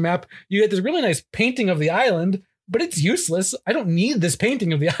way out on your map, you get this really nice painting of the island, but it's useless. I don't need this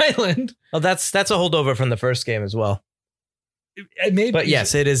painting of the island. Well, that's a holdover from the first game as well. But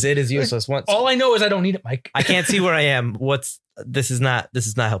yes, it is useless. Once all I know is I don't need it, Mike. I can't see where I am. This is not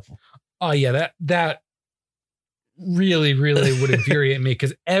helpful. Oh yeah, that really would infuriate me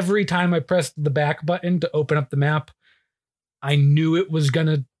because every time I pressed the back button to open up the map, I knew it was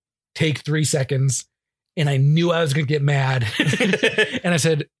gonna take 3 seconds, and I knew I was gonna get mad. And I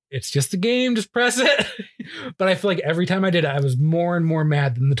said, "It's just a game, just press it." But I feel like every time I did it, I was more and more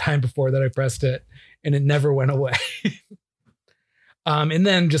mad than the time before that I pressed it, and it never went away. And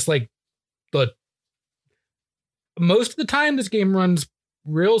then just like most of the time, this game runs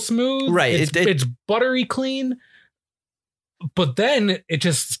real smooth. Right. It's buttery clean. But then it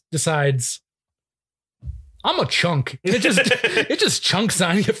just decides I'm a chunk. And it just chunks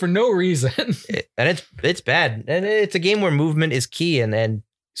on you for no reason. And it's bad. And it's a game where movement is key and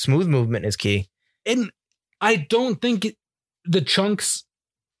smooth movement is key. And I don't think the chunks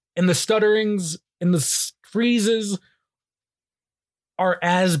and the stutterings and the freezes are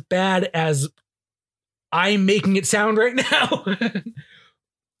as bad as I'm making it sound right now.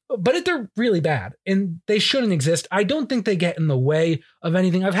 But they're really bad and they shouldn't exist. I don't think they get in the way of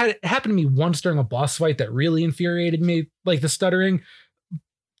anything. I've had it happen to me once during a boss fight that really infuriated me, like the stuttering.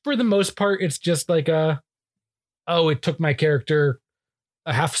 For the most part, it's just like it took my character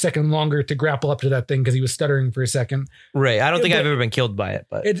a half second longer to grapple up to that thing because he was stuttering for a second. Right. I don't think I've ever been killed by it,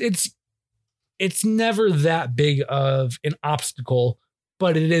 but it's never that big of an obstacle,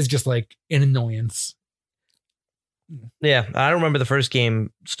 but it is just like an annoyance. Yeah, I don't remember the first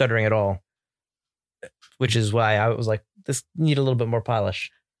game stuttering at all, which is why I was like, this need a little bit more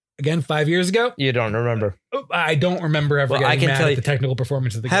polish. Again, 5 years ago? You don't remember. I don't remember ever getting mad at the technical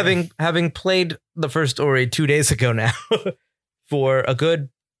performance of the game. Having played the first Ori 2 days ago now for a good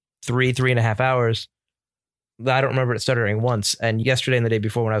 3.5 hours, I don't remember it stuttering once. And yesterday and the day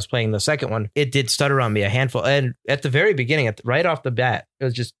before when I was playing the second one, it did stutter on me a handful. And at the very beginning, right off the bat, it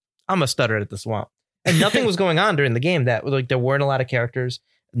was just, I'm a stutter at the swamp. And nothing was going on during the game that like there weren't a lot of characters.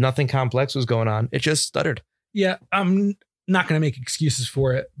 Nothing complex was going on. It just stuttered. Yeah, I'm not going to make excuses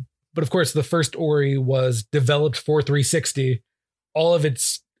for it. But of course, the first Ori was developed for 360. All of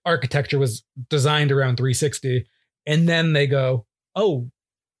its architecture was designed around 360. And then they go, oh,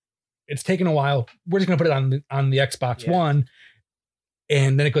 it's taken a while. We're just going to put it on the Xbox One.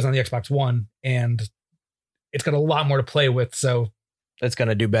 And then it goes on the Xbox One. And it's got a lot more to play with. So it's going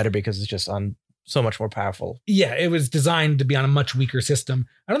to do better because it's just on so much more powerful. Yeah, it was designed to be on a much weaker system.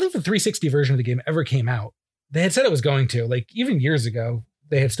 I don't think the 360 version of the game ever came out. They had said it was going to, like even years ago,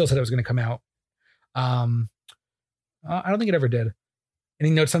 they had still said it was going to come out. I don't think it ever did.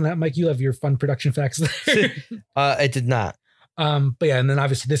 Any notes on that, Mike? You have your fun production facts there. It did not. But yeah, and then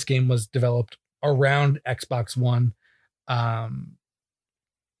obviously this game was developed around Xbox One. I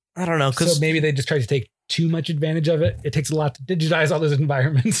don't know. So maybe they just tried to take too much advantage of it. It takes a lot to digitize all those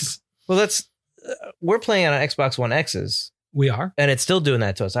environments. Well, we're playing on Xbox One X's. We are. And it's still doing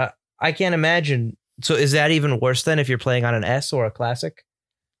that to us. I can't imagine. So is that even worse than if you're playing on an S or a classic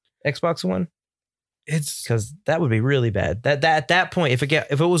Xbox One? It's because that would be really bad. That at that point, if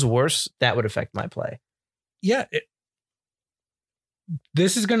it was worse, that would affect my play. Yeah.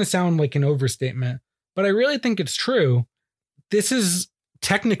 This is going to sound like an overstatement, but I really think it's true. This is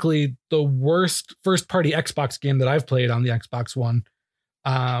technically the worst first party Xbox game that I've played on the Xbox One.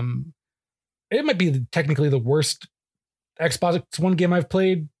 It might be technically the worst Xbox One game I've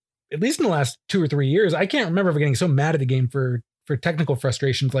played at least in the last 2 or 3 years. I can't remember ever getting so mad at the game for technical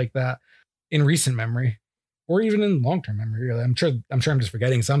frustrations like that in recent memory, or even in long-term memory. Really, I'm sure I'm just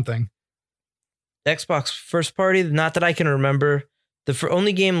forgetting something. Xbox first party, not that I can remember. The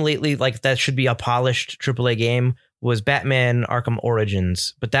only game lately like that should be a polished AAA game was Batman Arkham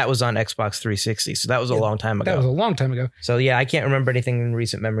Origins, but that was on Xbox 360, so that was a long time ago. That was a long time ago. So yeah, I can't remember anything in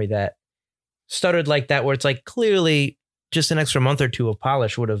recent memory that stuttered like that, where it's like clearly just an extra month or two of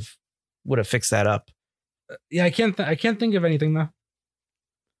polish would have fixed that up. Yeah, I can't think of anything though.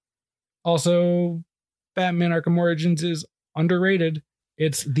 Also, Batman Arkham Origins is underrated.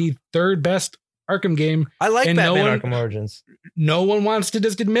 It's the third best Arkham game. I like Batman Arkham Origins. No one wants to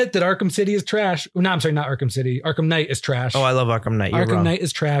just admit that Arkham City is trash. No, I'm sorry, not Arkham City. Arkham Knight is trash. Oh, I love Arkham Knight. You're Arkham wrong. Knight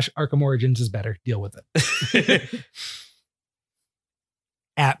is trash. Arkham Origins is better. Deal with it.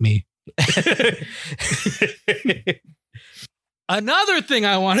 At me. Another thing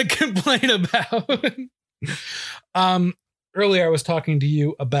I want to complain about. Earlier I was talking to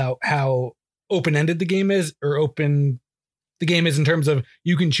you about how open-ended the game is, or open the game is in terms of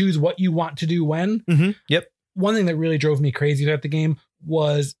you can choose what you want to do when. Mm-hmm. Yep. One thing that really drove me crazy about the game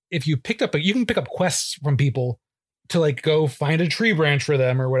was if you you can pick up quests from people to like go find a tree branch for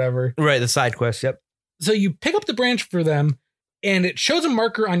them or whatever. Right. The side quest. Yep. So you pick up the branch for them and it shows a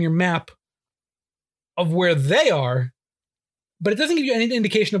marker on your map of where they are, but it doesn't give you any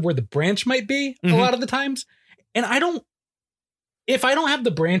indication of where the branch might be a lot of the times. And if I don't have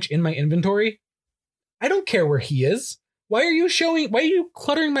the branch in my inventory, I don't care where he is. Why are you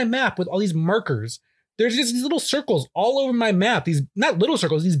cluttering my map with all these markers? There's just these little circles all over my map. These, not little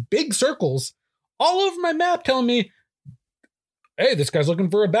circles, these big circles all over my map telling me, hey, this guy's looking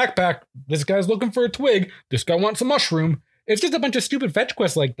for a backpack. This guy's looking for a twig. This guy wants a mushroom. It's just a bunch of stupid fetch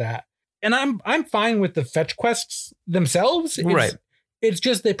quests like that. And I'm fine with the fetch quests themselves. Right. It's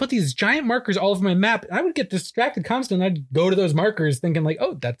just they put these giant markers all over my map. And I would get distracted constantly. I'd go to those markers thinking like,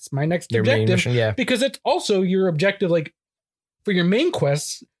 oh, that's my next objective. Mission, yeah. Because it's also your objective, like for your main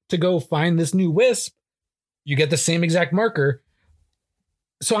quests to go find this new wisp, you get the same exact marker.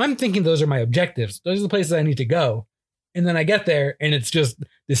 So I'm thinking those are my objectives. Those are the places I need to go. And then I get there and it's just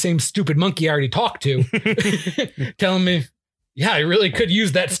the same stupid monkey I already talked to telling me, yeah, I really could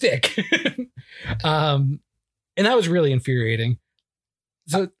use that stick. And that was really infuriating.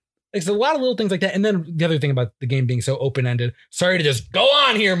 So it's a lot of little things like that. And then the other thing about the game being so open-ended, sorry to just go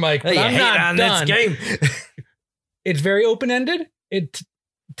on here, Mike, but I'm not done. This game. It's very open-ended. It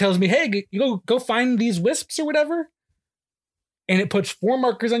tells me, hey, you go find these wisps or whatever. And it puts 4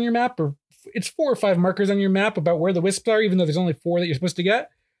 markers on your map, or it's 4 or 5 markers on your map about where the wisps are, even though there's only 4 that you're supposed to get.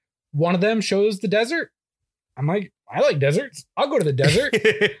 One of them shows the desert. I'm like, I like deserts. I'll go to the desert.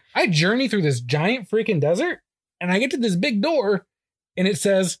 I journey through this giant freaking desert and I get to this big door and it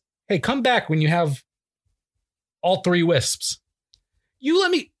says, hey, come back when you have all 3 wisps. You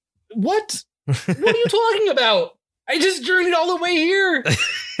let me, what? What are you talking about? I just journeyed all the way here.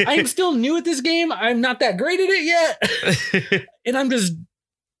 I'm still new at this game. I'm not that great at it yet. And I'm just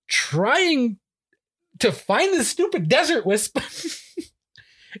trying to find this stupid desert wisp.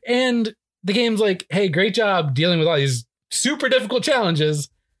 And the game's like, hey, great job dealing with all these super difficult challenges.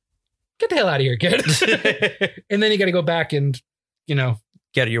 Get the hell out of here, kid. And then you got to go back and,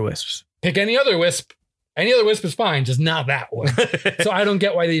 get your wisps. Pick any other wisp. Any other wisp is fine, just not that one. So I don't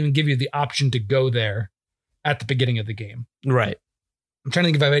get why they even give you the option to go there at the beginning of the game. Right. I'm trying to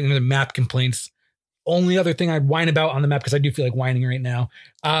think if I have any other map complaints. Only other thing I'd whine about on the map, because I do feel like whining right now.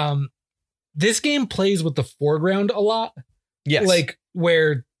 This game plays with the foreground a lot. Yes. Like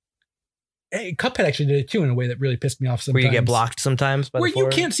where Cuphead actually did it too in a way that really pissed me off sometimes. Where you get blocked sometimes. By where you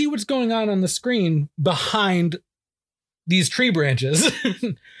can't see what's going on the screen behind these tree branches.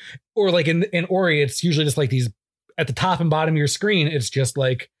 Or like in Ori, it's usually just like these at the top and bottom of your screen. It's just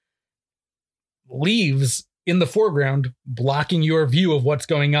like leaves in the foreground blocking your view of what's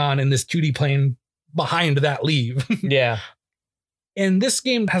going on in this 2D plane behind that leaf. Yeah. And this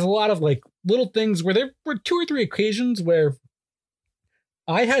game has a lot of like little things where there were 2 or 3 occasions where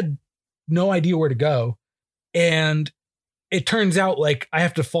I had no idea where to go. And it turns out like I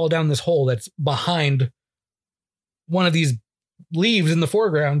have to fall down this hole that's behind one of these leaves in the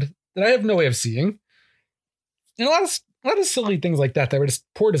foreground that I have no way of seeing. And a lot of silly things like that were just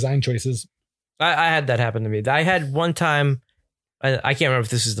poor design choices. I had that happen to me. I had one time, I can't remember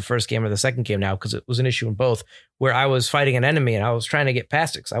if this is the first game or the second game now, because it was an issue in both, where I was fighting an enemy and I was trying to get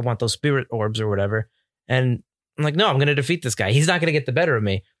past it because I want those spirit orbs or whatever. And I'm like, no, I'm going to defeat this guy. He's not going to get the better of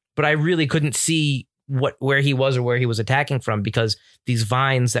me. But I really couldn't see where he was or where he was attacking from, because these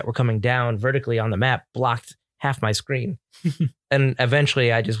vines that were coming down vertically on the map blocked half my screen. And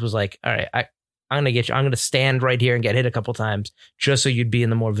eventually I just was like, all right, I'm going to get you. I'm going to stand right here and get hit a couple times just so you'd be in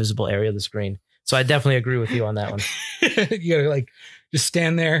the more visible area of the screen. So I definitely agree with you on that one. You gotta like just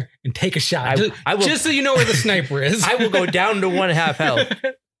stand there and take a shot. I will, just so you know where the sniper is. I will go down to 1/2 health.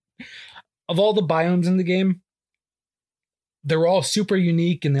 Of all the biomes in the game, they're all super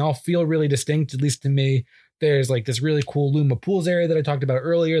unique and they all feel really distinct, at least to me. There's like this really cool Luma Pools area that I talked about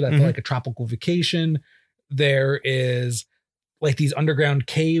earlier that felt like a tropical vacation. There is like these underground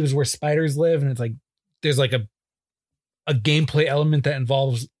caves where spiders live, and it's like there's like a gameplay element that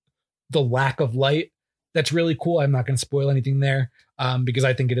involves the lack of light. That's really cool. I'm not going to spoil anything there because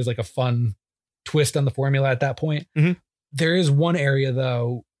I think it is like a fun twist on the formula at that point. Mm-hmm. There is one area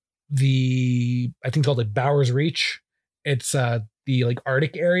though, I think called like Bowers Reach. It's the like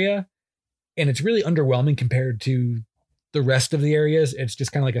Arctic area, and it's really underwhelming compared to the rest of the areas. It's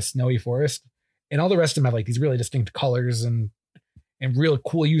just kind of like a snowy forest, and all the rest of them have like these really distinct colors and real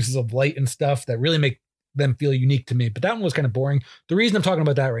cool uses of light and stuff that really make them feel unique to me. But that one was kind of boring. The reason I'm talking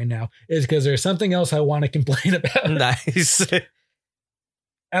about that right now is because there's something else I want to complain about. Nice.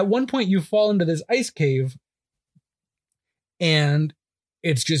 At one point you fall into this ice cave and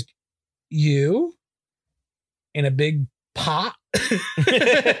it's just you in a big pot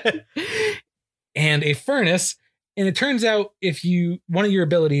and a furnace. And it turns out one of your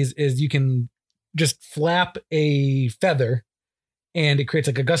abilities is you can just flap a feather and it creates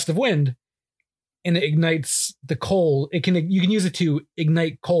like a gust of wind and it ignites the coal. You can use it to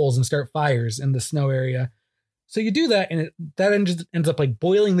ignite coals and start fires in the snow area. So you do that and that ends up like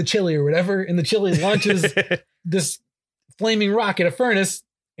boiling the chili or whatever. And the chili launches this flaming rock at a furnace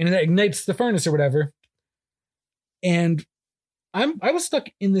and it ignites the furnace or whatever. And I was stuck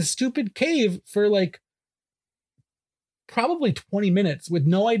in this stupid cave for like probably 20 minutes with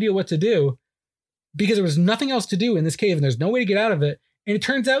no idea what to do because there was nothing else to do in this cave and there's no way to get out of it. And it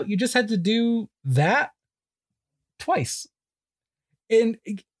turns out you just had to do that twice. And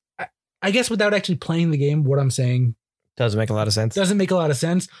I guess without actually playing the game, what I'm saying doesn't make a lot of sense. Doesn't make a lot of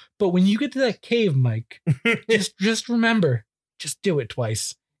sense. But when you get to that cave, Mike, just remember, just do it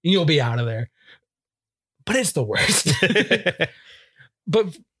twice and you'll be out of there. But it's the worst.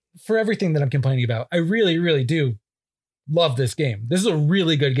 But for everything that I'm complaining about, I really, really do love this game. This is a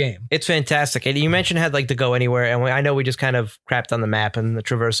really good game. It's fantastic. And you mentioned how like to go anywhere. And I know we just kind of crapped on the map and the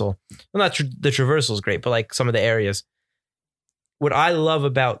traversal. Well, not the traversal is great, but like some of the areas. What I love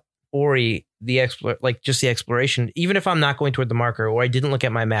about Ori, just the exploration, even if I'm not going toward the marker or I didn't look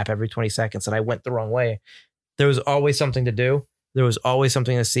at my map every 20 seconds and I went the wrong way, there was always something to do. There was always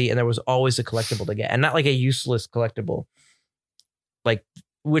something to see. And there was always a collectible to get, and not like a useless collectible, like,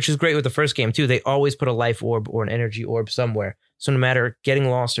 which is great with the first game too. They always put a life orb or an energy orb somewhere. So no matter getting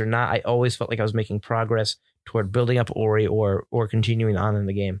lost or not, I always felt like I was making progress toward building up Ori or continuing on in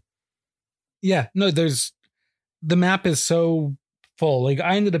the game. Yeah, no, the map is so full. Like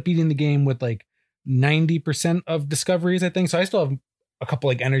I ended up beating the game with like 90% of discoveries, I think. So I still have a couple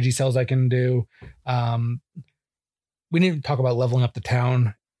like energy cells I can do. We didn't talk about leveling up the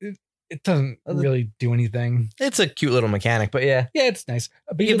town. It doesn't really do anything. It's a cute little mechanic, but yeah. Yeah, it's nice.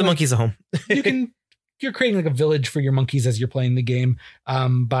 But give the monkeys a home. You're creating like a village for your monkeys as you're playing the game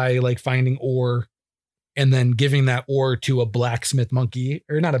by like finding ore and then giving that ore to a blacksmith monkey,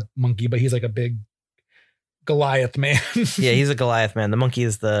 or not a monkey, but he's like a big Goliath man. Yeah, he's a Goliath man. The monkey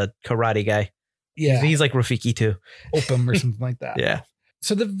is the karate guy. Yeah. He's like Rafiki too. Opum or something like that. Yeah.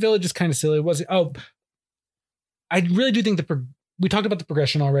 So the village is kind of silly. I really do think we talked about the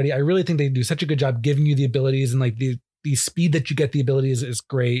progression already. I really think they do such a good job giving you the abilities, and like the speed that you get the abilities is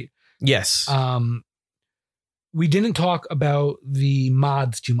great. Yes. We didn't talk about the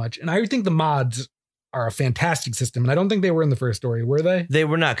mods too much, and I think the mods are a fantastic system, and I don't think they were in the first story, were they? They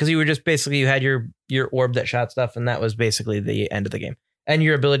were not, because you were just basically, you had your orb that shot stuff, and that was basically the end of the game. And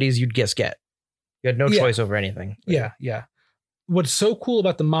your abilities you'd just get. You had no choice over anything. Yeah. What's so cool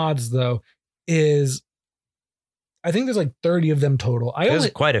about the mods, though, is I think there's like 30 of them total. There's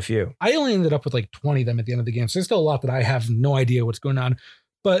quite a few. I only ended up with like 20 of them at the end of the game. So there's still a lot that I have no idea what's going on.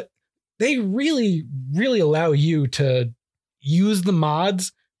 But they really, really allow you to use the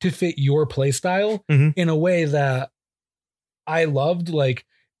mods to fit your play style in a way that I loved. Like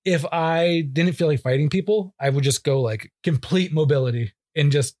if I didn't feel like fighting people, I would just go like complete mobility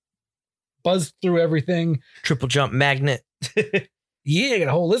and just buzz through everything. Triple jump magnet. Yeah, I got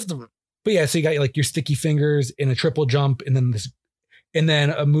a whole list of them. But yeah, so you got like your sticky fingers and a triple jump, and then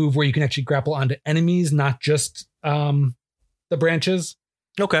a move where you can actually grapple onto enemies, not just the branches.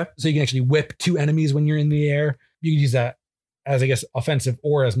 Okay. So you can actually whip two enemies when you're in the air. You can use that as I guess offensive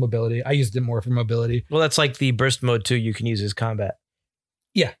or as mobility. I used it more for mobility. Well, that's like the burst mode too. You can use as combat.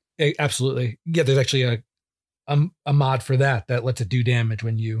 Yeah, absolutely. Yeah, there's actually a mod for that lets it do damage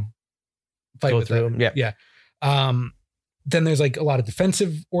when you fight with through it. Yeah. Then there's like a lot of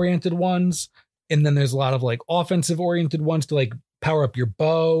defensive oriented ones, and then there's a lot of like offensive oriented ones to like power up your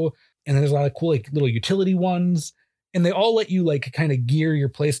bow, and then there's a lot of cool like little utility ones, and they all let you like kind of gear your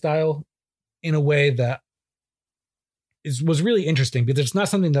playstyle in a way that was really interesting, because it's not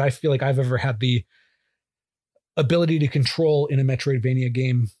something that I feel like I've ever had the ability to control in a Metroidvania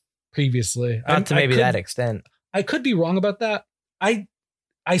game previously. Not to maybe that extent. I could be wrong about that. I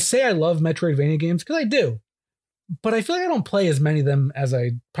say I love Metroidvania games because I do, but I feel like I don't play as many of them as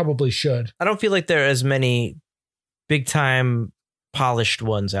I probably should. I don't feel like there are as many big time polished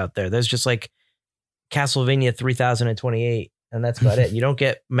ones out there. There's just like Castlevania 3028, and that's about it. You don't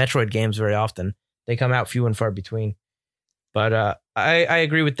get Metroid games very often. They come out few and far between. But I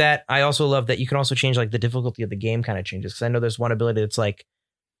agree with that. I also love that you can also change like the difficulty of the game kind of changes. Because I know there's one ability that's like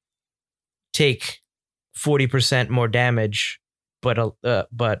take 40% more damage, but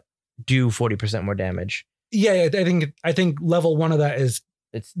do 40% more damage. Yeah, I think level 1 of that is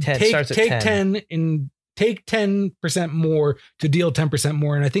it's 10. Starts at 10 and take 10% more to deal 10%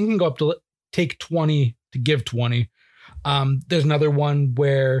 more, and I think you can go up to take 20 to give 20. There's another one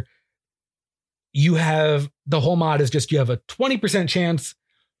where you have the whole mod is just you have a 20% chance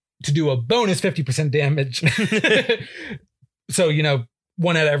to do a bonus 50% damage. So,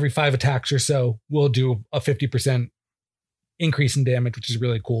 1 out of every 5 attacks or so will do a 50% increase in damage, which is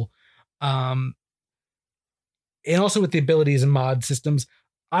really cool. And also with the abilities and mod systems,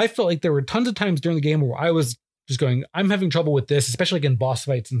 I felt like there were tons of times during the game where I was just going, I'm having trouble with this, especially like in boss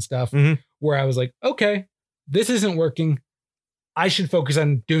fights and stuff, where I was like, okay, this isn't working. I should focus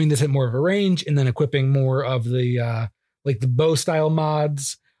on doing this at more of a range and then equipping more of the like the bow style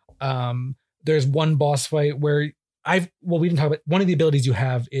mods. There's one boss fight where we didn't talk about, one of the abilities you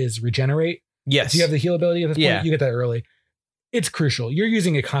have is regenerate. Yes. If you have the heal ability at this point, you get that early. It's crucial. You're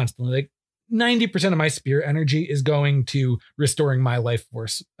using it constantly. Like 90% of my spirit energy is going to restoring my life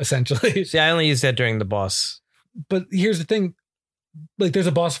force, essentially. See, I only use that during the boss. But here's the thing. Like there's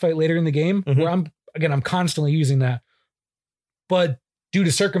a boss fight later in the game where I'm constantly using that. But due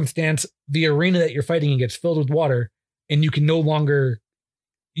to circumstance, the arena that you're fighting in gets filled with water, and you can no longer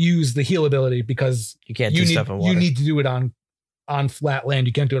use the heal ability because you can't do stuff in water. You need to do it on flat land.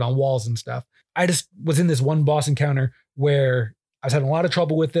 You can't do it on walls and stuff. I just was in this one boss encounter where I was having a lot of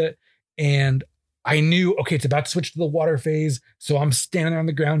trouble with it, and I knew, okay, it's about to switch to the water phase. So I'm standing there on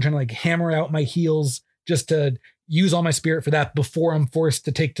the ground trying to like hammer out my heals just to use all my spirit for that before I'm forced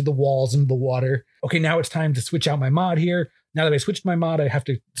to take to the walls and the water. Okay, now it's time to switch out my mod here. Now that I switched my mod, I have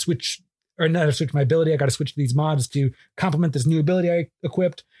to switch, or now that I've switched my ability, I got to switch to these mods to complement this new ability I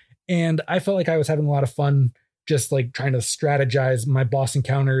equipped. And I felt like I was having a lot of fun just like trying to strategize my boss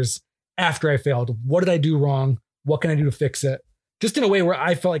encounters after I failed. What did I do wrong? What can I do to fix it? Just in a way where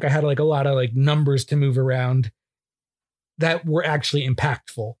I felt like I had like a lot of like numbers to move around that were actually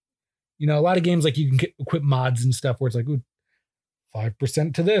impactful. A lot of games like you can equip mods and stuff where it's like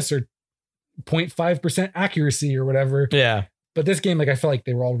 5% to this or 0.5% accuracy or whatever. Yeah. But this game, like I felt like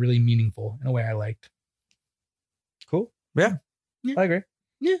they were all really meaningful in a way I liked. Cool. Yeah. I agree.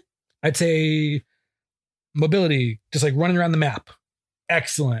 Yeah. I'd say mobility, just like running around the map.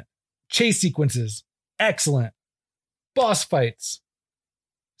 Excellent. Chase sequences. Excellent. Boss fights.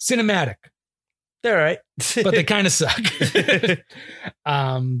 Cinematic. They're all right. But they kind of suck.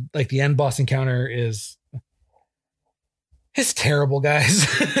 Like the end boss encounter is it's terrible, guys.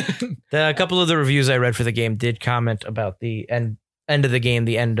 A couple of the reviews I read for the game did comment about the end of the game,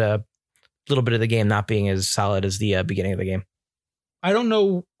 the end little bit of the game not being as solid as the beginning of the game. I don't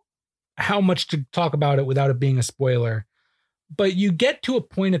know how much to talk about it without it being a spoiler, but you get to a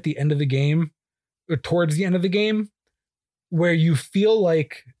point at the end of the game or towards the end of the game where you feel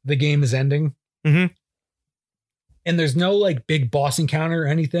like the game is ending. Mm-hmm. And there's no like big boss encounter or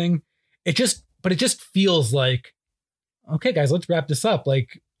anything. It just feels like, okay, guys, let's wrap this up.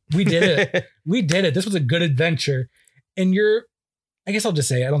 Like we did it. We did it. This was a good adventure. And I guess I'll just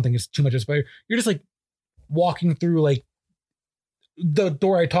say, I don't think it's too much of a spoiler. You're just like walking through like the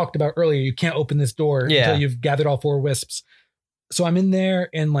door I talked about earlier. You can't open this door until you've gathered all 4 wisps. So I'm in there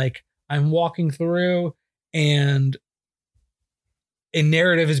and like I'm walking through and a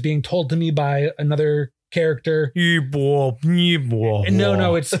narrative is being told to me by another character. No,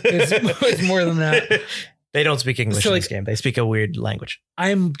 it's more than that. They don't speak English in this game. They speak a weird language.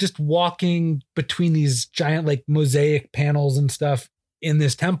 I'm just walking between these giant like mosaic panels and stuff in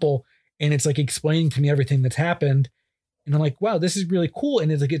this temple, and it's like explaining to me everything that's happened. And I'm like, wow, this is really cool.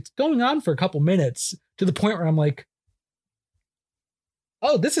 And it's like, it's going on for a couple minutes to the point where I'm like,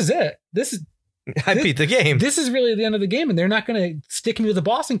 oh, this is it. I beat the game. This is really the end of the game. And they're not going to stick me with a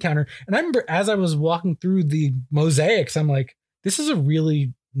boss encounter. And I remember as I was walking through the mosaics, I'm like, this is a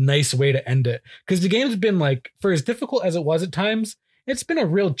really nice way to end it. Because the game's been like, for as difficult as it was at times, it's been a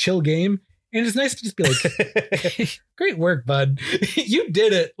real chill game. And it's nice to just be like, great work, bud. You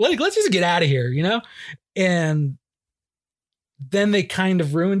did it. Like, let's just get out of here, you know? And then they kind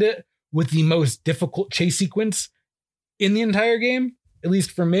of ruined it with the most difficult chase sequence in the entire game, at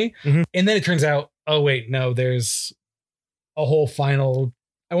least for me. Mm-hmm. And then it turns out, oh, wait, no, there's a whole final,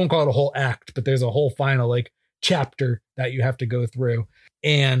 I won't call it a whole act, but there's a whole final like chapter that you have to go through.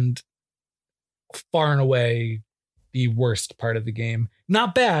 And far and away, the worst part of the game.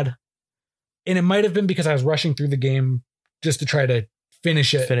 Not bad. And it might have been because I was rushing through the game just to try to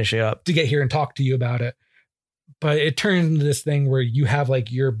finish it up to get here and talk to you about it. But it turned into this thing where you have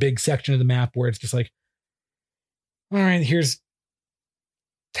like your big section of the map where it's just like, all right, here's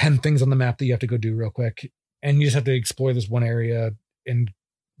 10 things on the map that you have to go do real quick. And you just have to explore this one area and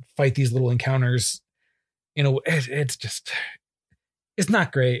fight these little encounters. You know, it's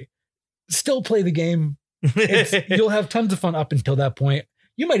not great. Still play the game. You'll have tons of fun up until that point.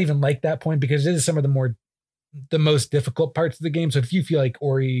 You might even like that point because it is some of the most difficult parts of the game. So if you feel like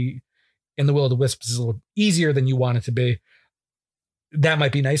Ori and the Will of the Wisps is a little easier than you want it to be, that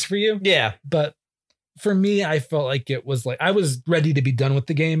might be nice for you. Yeah. But for me, I felt like it was like, I was ready to be done with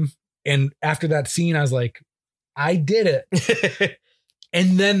the game. And after that scene, I was like, I did it.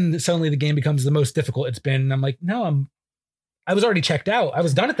 And then suddenly the game becomes the most difficult it's been. And I'm like, no, I was already checked out. I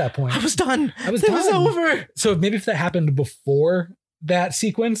was done at that point. I was done. It was over. So maybe if that happened before that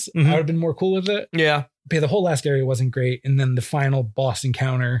sequence, I would have been more cool with it. Yeah. But the whole last area wasn't great. And then the final boss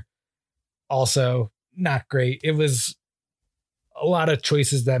encounter, also not great. It was a lot of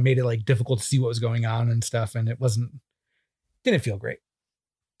choices that made it like difficult to see what was going on and stuff. And didn't feel great.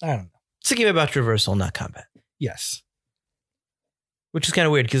 I don't know. It's a game about traversal, not combat. Yes. Which is kind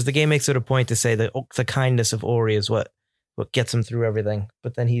of weird because the game makes it a point to say that the kindness of Ori is what gets him through everything.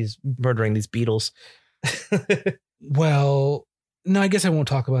 But then he's murdering these beetles. Well, no, I guess I won't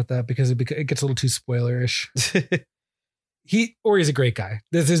talk about that because it gets a little too spoilerish. Ori's a great guy.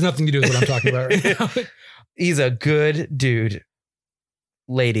 This has nothing to do with what I'm talking about right now. He's a good dude.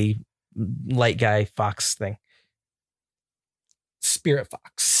 Lady, light guy, fox thing. Spirit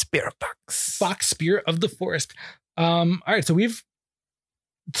fox. Fox, spirit of the forest. All right, so we've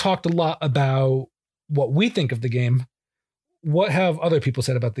talked a lot about what we think of the game. What have other people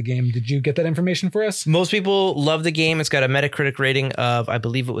said about the game? Did you get that information for us? Most people love the game. It's got a Metacritic rating of, I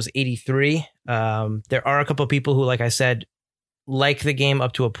believe it was 83. There are a couple of people who, like I said, like the game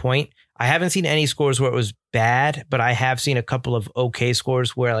up to a point. I haven't seen any scores where it was bad, but I have seen a couple of okay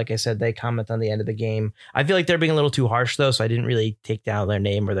scores where, like I said, they comment on the end of the game. I feel like they're being a little too harsh, though, so I didn't really take down their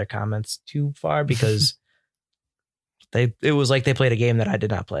name or their comments too far because it was like they played a game that I did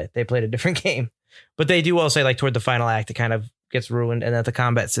not play. They played a different game. But they do all say, like, toward the final act, it kind of gets ruined, and that the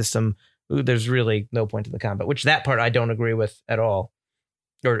combat system, there's really no point to the combat, which that part I don't agree with at all.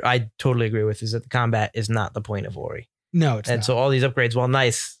 Or I totally agree with, is that the combat is not the point of Ori. No, it's not. And so all these upgrades, while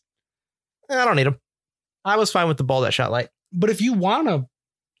nice, I don't need them. I was fine with the ball that shot light. But if you want to,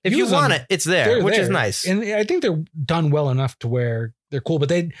 if you want it, it's there, which is nice. And I think they're done well enough to where they're cool.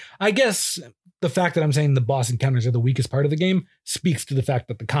 But I guess the fact that I'm saying the boss encounters are the weakest part of the game speaks to the fact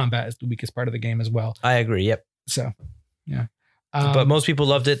that the combat is the weakest part of the game as well. I agree. Yep. So, yeah. But most people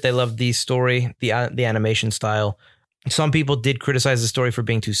loved it. They loved the story, the animation style. Some people did criticize the story for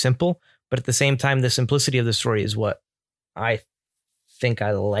being too simple, but at the same time, the simplicity of the story is what I think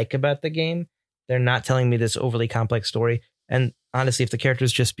I like about the game. They're not telling me this overly complex story. And honestly, if the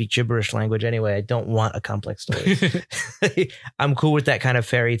characters just speak gibberish language anyway, I don't want a complex story. I'm cool with that kind of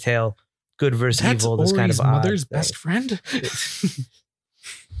fairy tale, good versus evil. This kind of mother's best friend.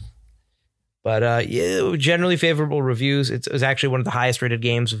 But yeah, generally favorable reviews. It was actually one of the highest rated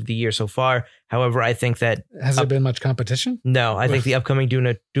games of the year so far. However, I think that... Has there been much competition? No, I think the upcoming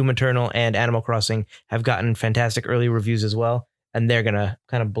Doom Eternal and Animal Crossing have gotten fantastic early reviews as well. And they're going to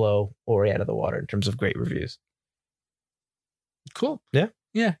kind of blow Ori out of the water in terms of great reviews. Cool. Yeah.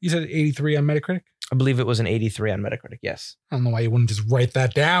 Yeah. You said 83 on Metacritic? I believe it was an 83 on Metacritic, yes. I don't know why you wouldn't just write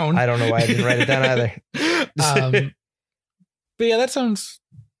that down. I don't know why I didn't write it down either. But yeah, that sounds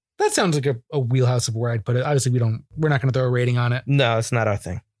like a wheelhouse of where I'd put it. Obviously, we're not going to throw a rating on it. No, it's not our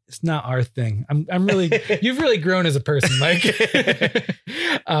thing. It's not our thing. I'm really, you've really grown as a person, Mike.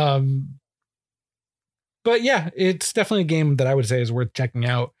 But yeah, it's definitely a game that I would say is worth checking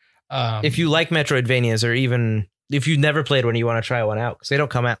out. If you like Metroidvanias or even if you've never played one, you want to try one out because they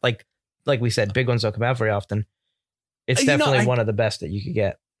don't come out like we said, big ones don't come out very often. It's definitely one of the best that you could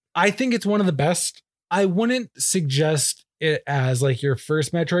get. I think it's one of the best. I wouldn't suggest it as like your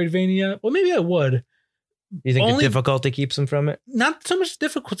first Metroidvania. Well, maybe I would. You think the difficulty keeps them from it? Not so much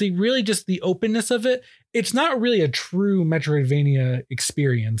difficulty, really just the openness of it. It's not really a true Metroidvania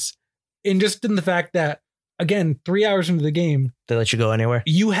experience. And just in the fact that, again, 3 hours into the game, they let you go anywhere.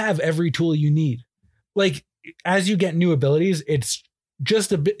 You have every tool you need. Like, as you get new abilities, it's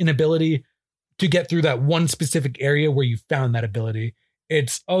just an ability to get through that one specific area where you found that ability.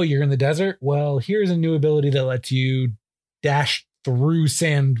 It's, oh, you're in the desert? Well, here's a new ability that lets you dash through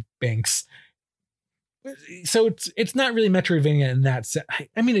sandbanks. So it's not really Metroidvania in that sense.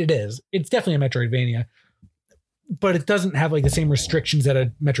 I mean, it is. It's definitely a Metroidvania, but it doesn't have like the same restrictions that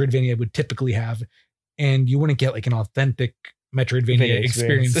a Metroidvania would typically have. And you wouldn't get like an authentic Metroidvania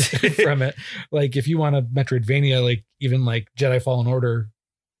experience from it. Like if you want a Metroidvania, like even like Jedi Fallen Order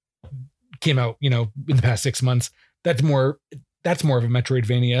came out, in the past 6 months, that's more of a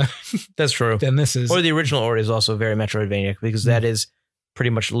Metroidvania. That's true. Than this is. Or the original Ori is also very Metroidvania because that is pretty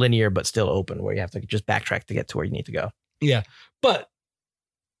much linear, but still open where you have to just backtrack to get to where you need to go. Yeah. But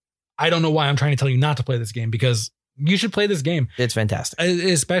I don't know why I'm trying to tell you not to play this game because you should play this game. It's fantastic.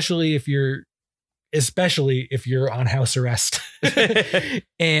 Especially if you're on house arrest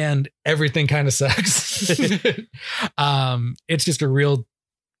and everything kind of sucks. It's just a real,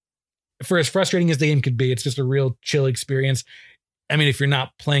 for as frustrating as the game could be, it's just a real chill experience. I mean, if you're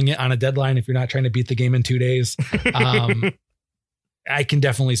not playing it on a deadline, if you're not trying to beat the game in 2 days, I can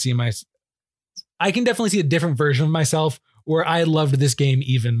definitely see a different version of myself where I loved this game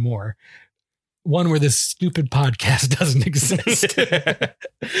even more. One where this stupid podcast doesn't exist.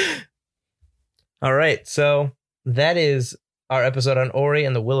 All right. So that is our episode on Ori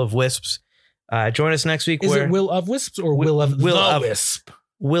and the Will of Wisps. Join us next week. Is it Will of Wisps or Will of the Wisp?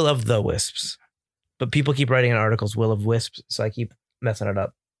 Will of the Wisps. But people keep writing in articles, Will of Wisps. So I keep messing it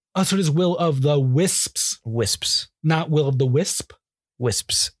up. Oh, so it is Will of the Wisps. Wisps. Not Will of the Wisp?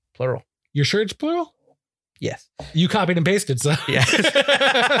 Wisps. Plural. You're sure it's plural? Yes. You copied and pasted, so. Yeah.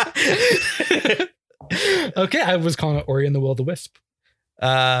 Okay, I was calling it Ori and the Will of the Wisp.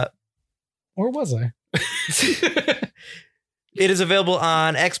 Or was I? It is available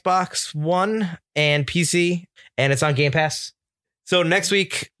on Xbox One and PC, and it's on Game Pass. So next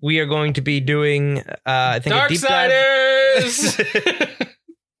week, we are going to be doing, I think, a deep dive.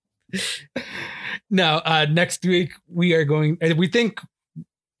 No, next week we are going, we think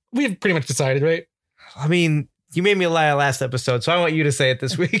we've pretty much decided, right? I mean, you made me lie last episode, so I want you to say it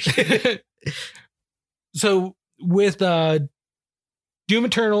this week. So with Doom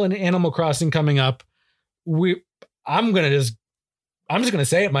Eternal and Animal Crossing coming up, I'm just going to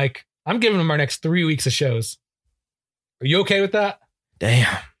say it, Mike. I'm giving them our next 3 weeks of shows. Are you okay with that?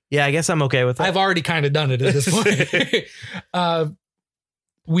 Damn. Yeah, I guess I'm okay with that. I've already kind of done it at this point.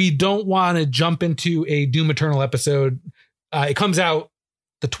 We don't want to jump into a Doom Eternal episode. It comes out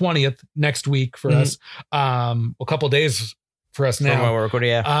the 20th next week for us. A couple days for us now. From we're recording,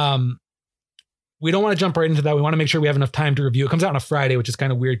 yeah. We don't want to jump right into that. We want to make sure we have enough time to review. It comes out on a Friday, which is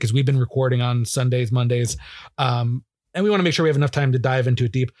kind of weird because we've been recording on Sundays, Mondays. And we want to make sure we have enough time to dive into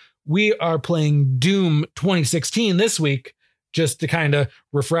it deep. We are playing Doom 2016 this week just to kind of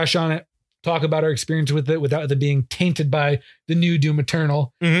refresh on it, talk about our experience with it without it being tainted by the new Doom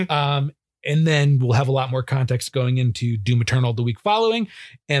Eternal. Mm-hmm. And then we'll have a lot more context going into Doom Eternal the week following.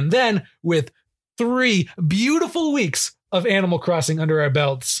 And then with 3 beautiful weeks of Animal Crossing under our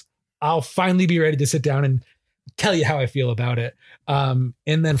belts, I'll finally be ready to sit down and tell you how I feel about it. And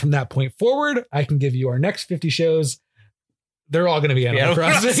then from that point forward, I can give you our next 50 shows. They're all going to be Animal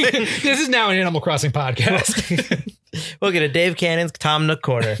Crossing. This is now an Animal Crossing podcast. We'll get a Dave Cannon's Tom Nook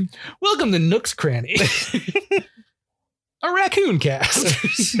Corner. Welcome to Nook's Cranny. A raccoon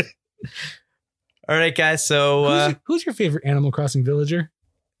cast. All right, guys. So who's your favorite Animal Crossing villager?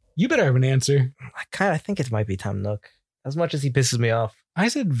 You better have an answer. I think it might be Tom Nook. As much as he pisses me off. I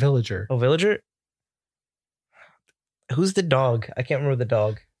said villager. Oh, villager? Who's the dog? I can't remember the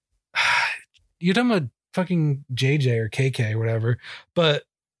dog. You're talking about fucking JJ or KK or whatever, but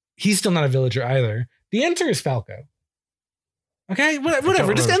he's still not a villager either. The answer is Falco. Okay,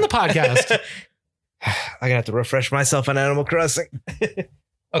 whatever. Just end the podcast. I'm gonna have to refresh myself on Animal Crossing.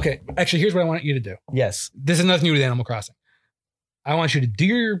 Okay, actually, here's what I want you to do. Yes. This is nothing new with Animal Crossing. I want you to do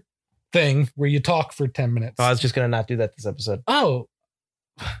your thing where you talk for 10 minutes. Oh, I was just gonna not do that this episode. Oh,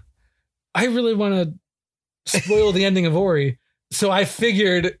 I really want to spoil the ending of Ori, so I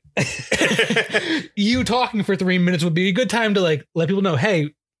figured you talking for 3 minutes would be a good time to like let people know,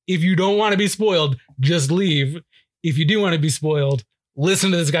 hey, if you don't want to be spoiled, just leave. if you do want to be spoiled,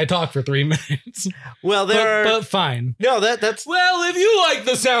 listen to this guy talk for 3 minutes. Well, but fine. No, that's Well, if you like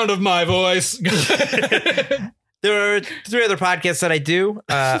the sound of my voice. There are 3 other podcasts that I do,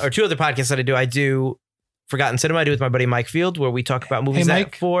 or 2 other podcasts that I do. I do Forgotten Cinema. I do with my buddy Mike Field, where we talk about movies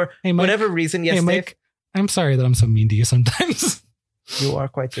that for whatever reason. Yes, hey, Mike. Dave? I'm sorry that I'm so mean to you sometimes. You are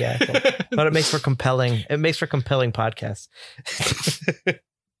quite the asshole, but it makes for compelling. It makes for compelling podcasts.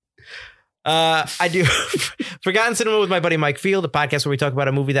 I do Forgotten Cinema with my buddy Mike Field, a podcast where we talk about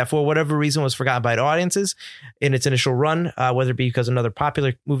a movie that for whatever reason was forgotten by audiences in its initial run, whether it be because another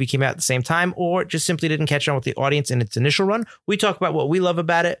popular movie came out at the same time or just simply didn't catch on with the audience in its initial run. We talk about what we love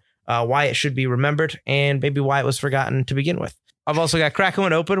about it, why it should be remembered, and maybe why it was forgotten to begin with. I've also got Cracking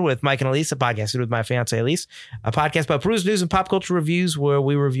One Open with Mike and Elise, a podcast with my fiance Elise, a podcast about brews, news, and pop culture reviews where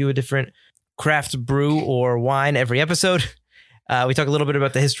we review a different craft brew or wine every episode. We talk a little bit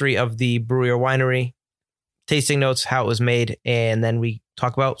about the history of the brewery or winery, tasting notes, how it was made, and then we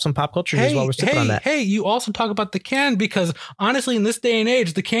talk about some pop culture news while we're sipping on that. Hey, you also talk about the can because honestly, in this day and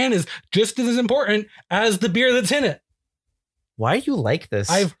age, the can is just as important as the beer that's in it. Why are you like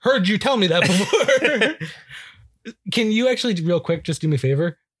this? I've heard you tell me that before. Can you actually real quick just do me a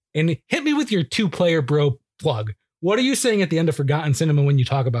favor and hit me with your 2-player bro plug? What are you saying at the end of Forgotten Cinema when you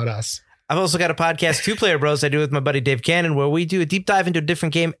talk about us? I've also got a podcast, 2-Player Bros, I do with my buddy Dave Cannon, where we do a deep dive into a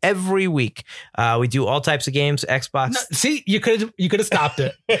different game every week. We do all types of games, Xbox. No, see, you could have stopped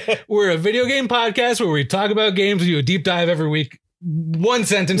it. We're a video game podcast where we talk about games. We do a deep dive every week. 1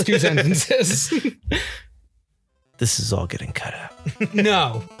 sentence, 2 sentences. This is all getting cut out.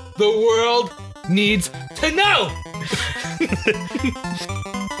 No, the world needs to know.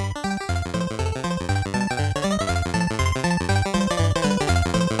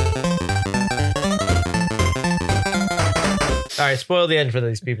 All right, spoil the end for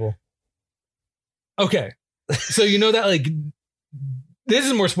these people. Okay. So you know that like this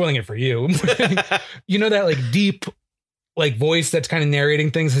is more spoiling it for you. You know that like deep like voice that's kind of narrating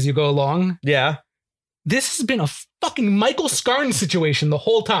things as you go along? Yeah. This has been a fucking Michael Scarn situation the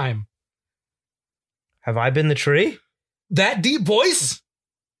whole time. Have I been the tree? That deep voice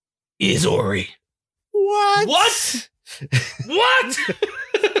is Ori. What? What? What?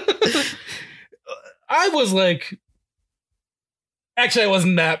 I was like, actually, I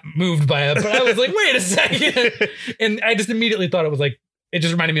wasn't that moved by it, but I was like, wait a second. And I just immediately thought it was like, it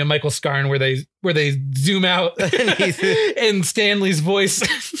just reminded me of Michael Scarn where they zoom out and Stanley's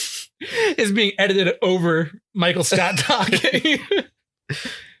voice is being edited over Michael Scott talking.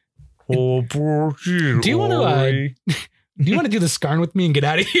 Oh, poor kid, do you want to do the Scarn with me and get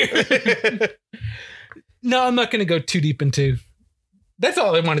out of here? No, I'm not going to go too deep into. That's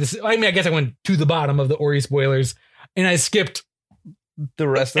all I wanted to say. I mean, I guess I went to the bottom of the Ori spoilers and I skipped the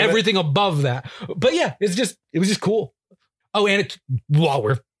rest of everything above that. But yeah, it was just cool. Oh, and while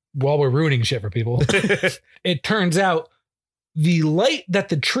we're ruining shit for people, it turns out the light that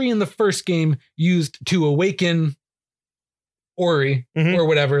the tree in the first game used to awaken Ori or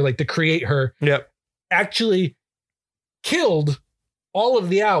whatever, like to create her, actually killed all of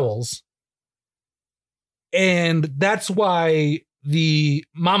the owls. And that's why the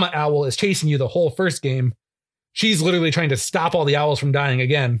mama owl is chasing you the whole first game. She's literally trying to stop all the owls from dying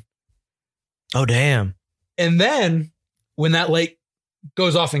again. Oh, damn. And then when that light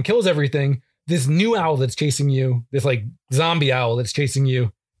goes off and kills everything, this new owl that's chasing you, this like zombie owl that's chasing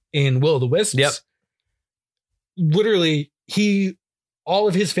you in Will o' the Wisps. Literally, all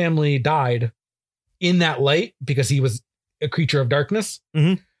of his family died in that light because he was a creature of darkness.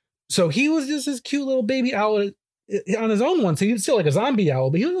 So he was just this cute little baby owl on his own one. So he was still like a zombie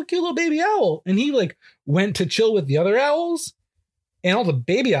owl, but he was a cute little baby owl. And he like went to chill with the other owls. And all the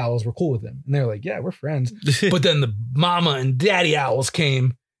baby owls were cool with him. And they're like, yeah, we're friends. But then the mama and daddy owls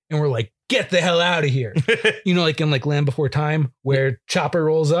came and were like, get the hell out of here. You know, like in like Land Before Time where Chopper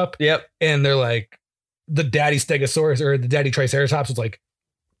rolls up. And they're like, the daddy Stegosaurus or the daddy Triceratops was like,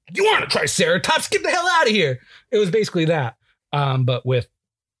 you want a Triceratops? Get the hell out of here. It was basically that. But with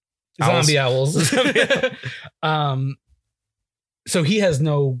zombie owls. So he has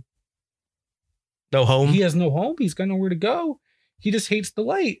no home. He has no home. He's got nowhere to go. He just hates the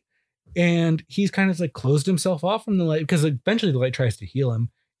light. And he's kind of like closed himself off from the light because eventually the light tries to heal him.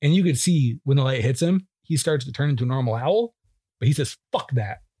 And you could see when the light hits him, he starts to turn into a normal owl. But he says, fuck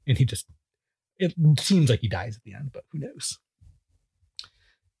that. And it seems like he dies at the end, but who knows?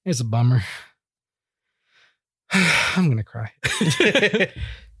 It's a bummer. I'm going to cry.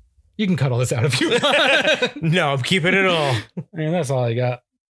 You can cut all this out if you want. No, I'm keeping it all. And that's all I got.